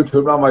on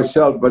YouTube, not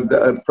myself, but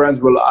friends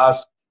will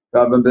ask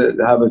to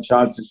have a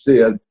chance to see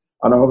it.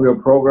 And I hope your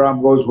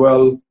program goes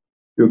well.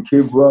 You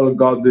keep well.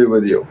 God be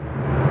with you.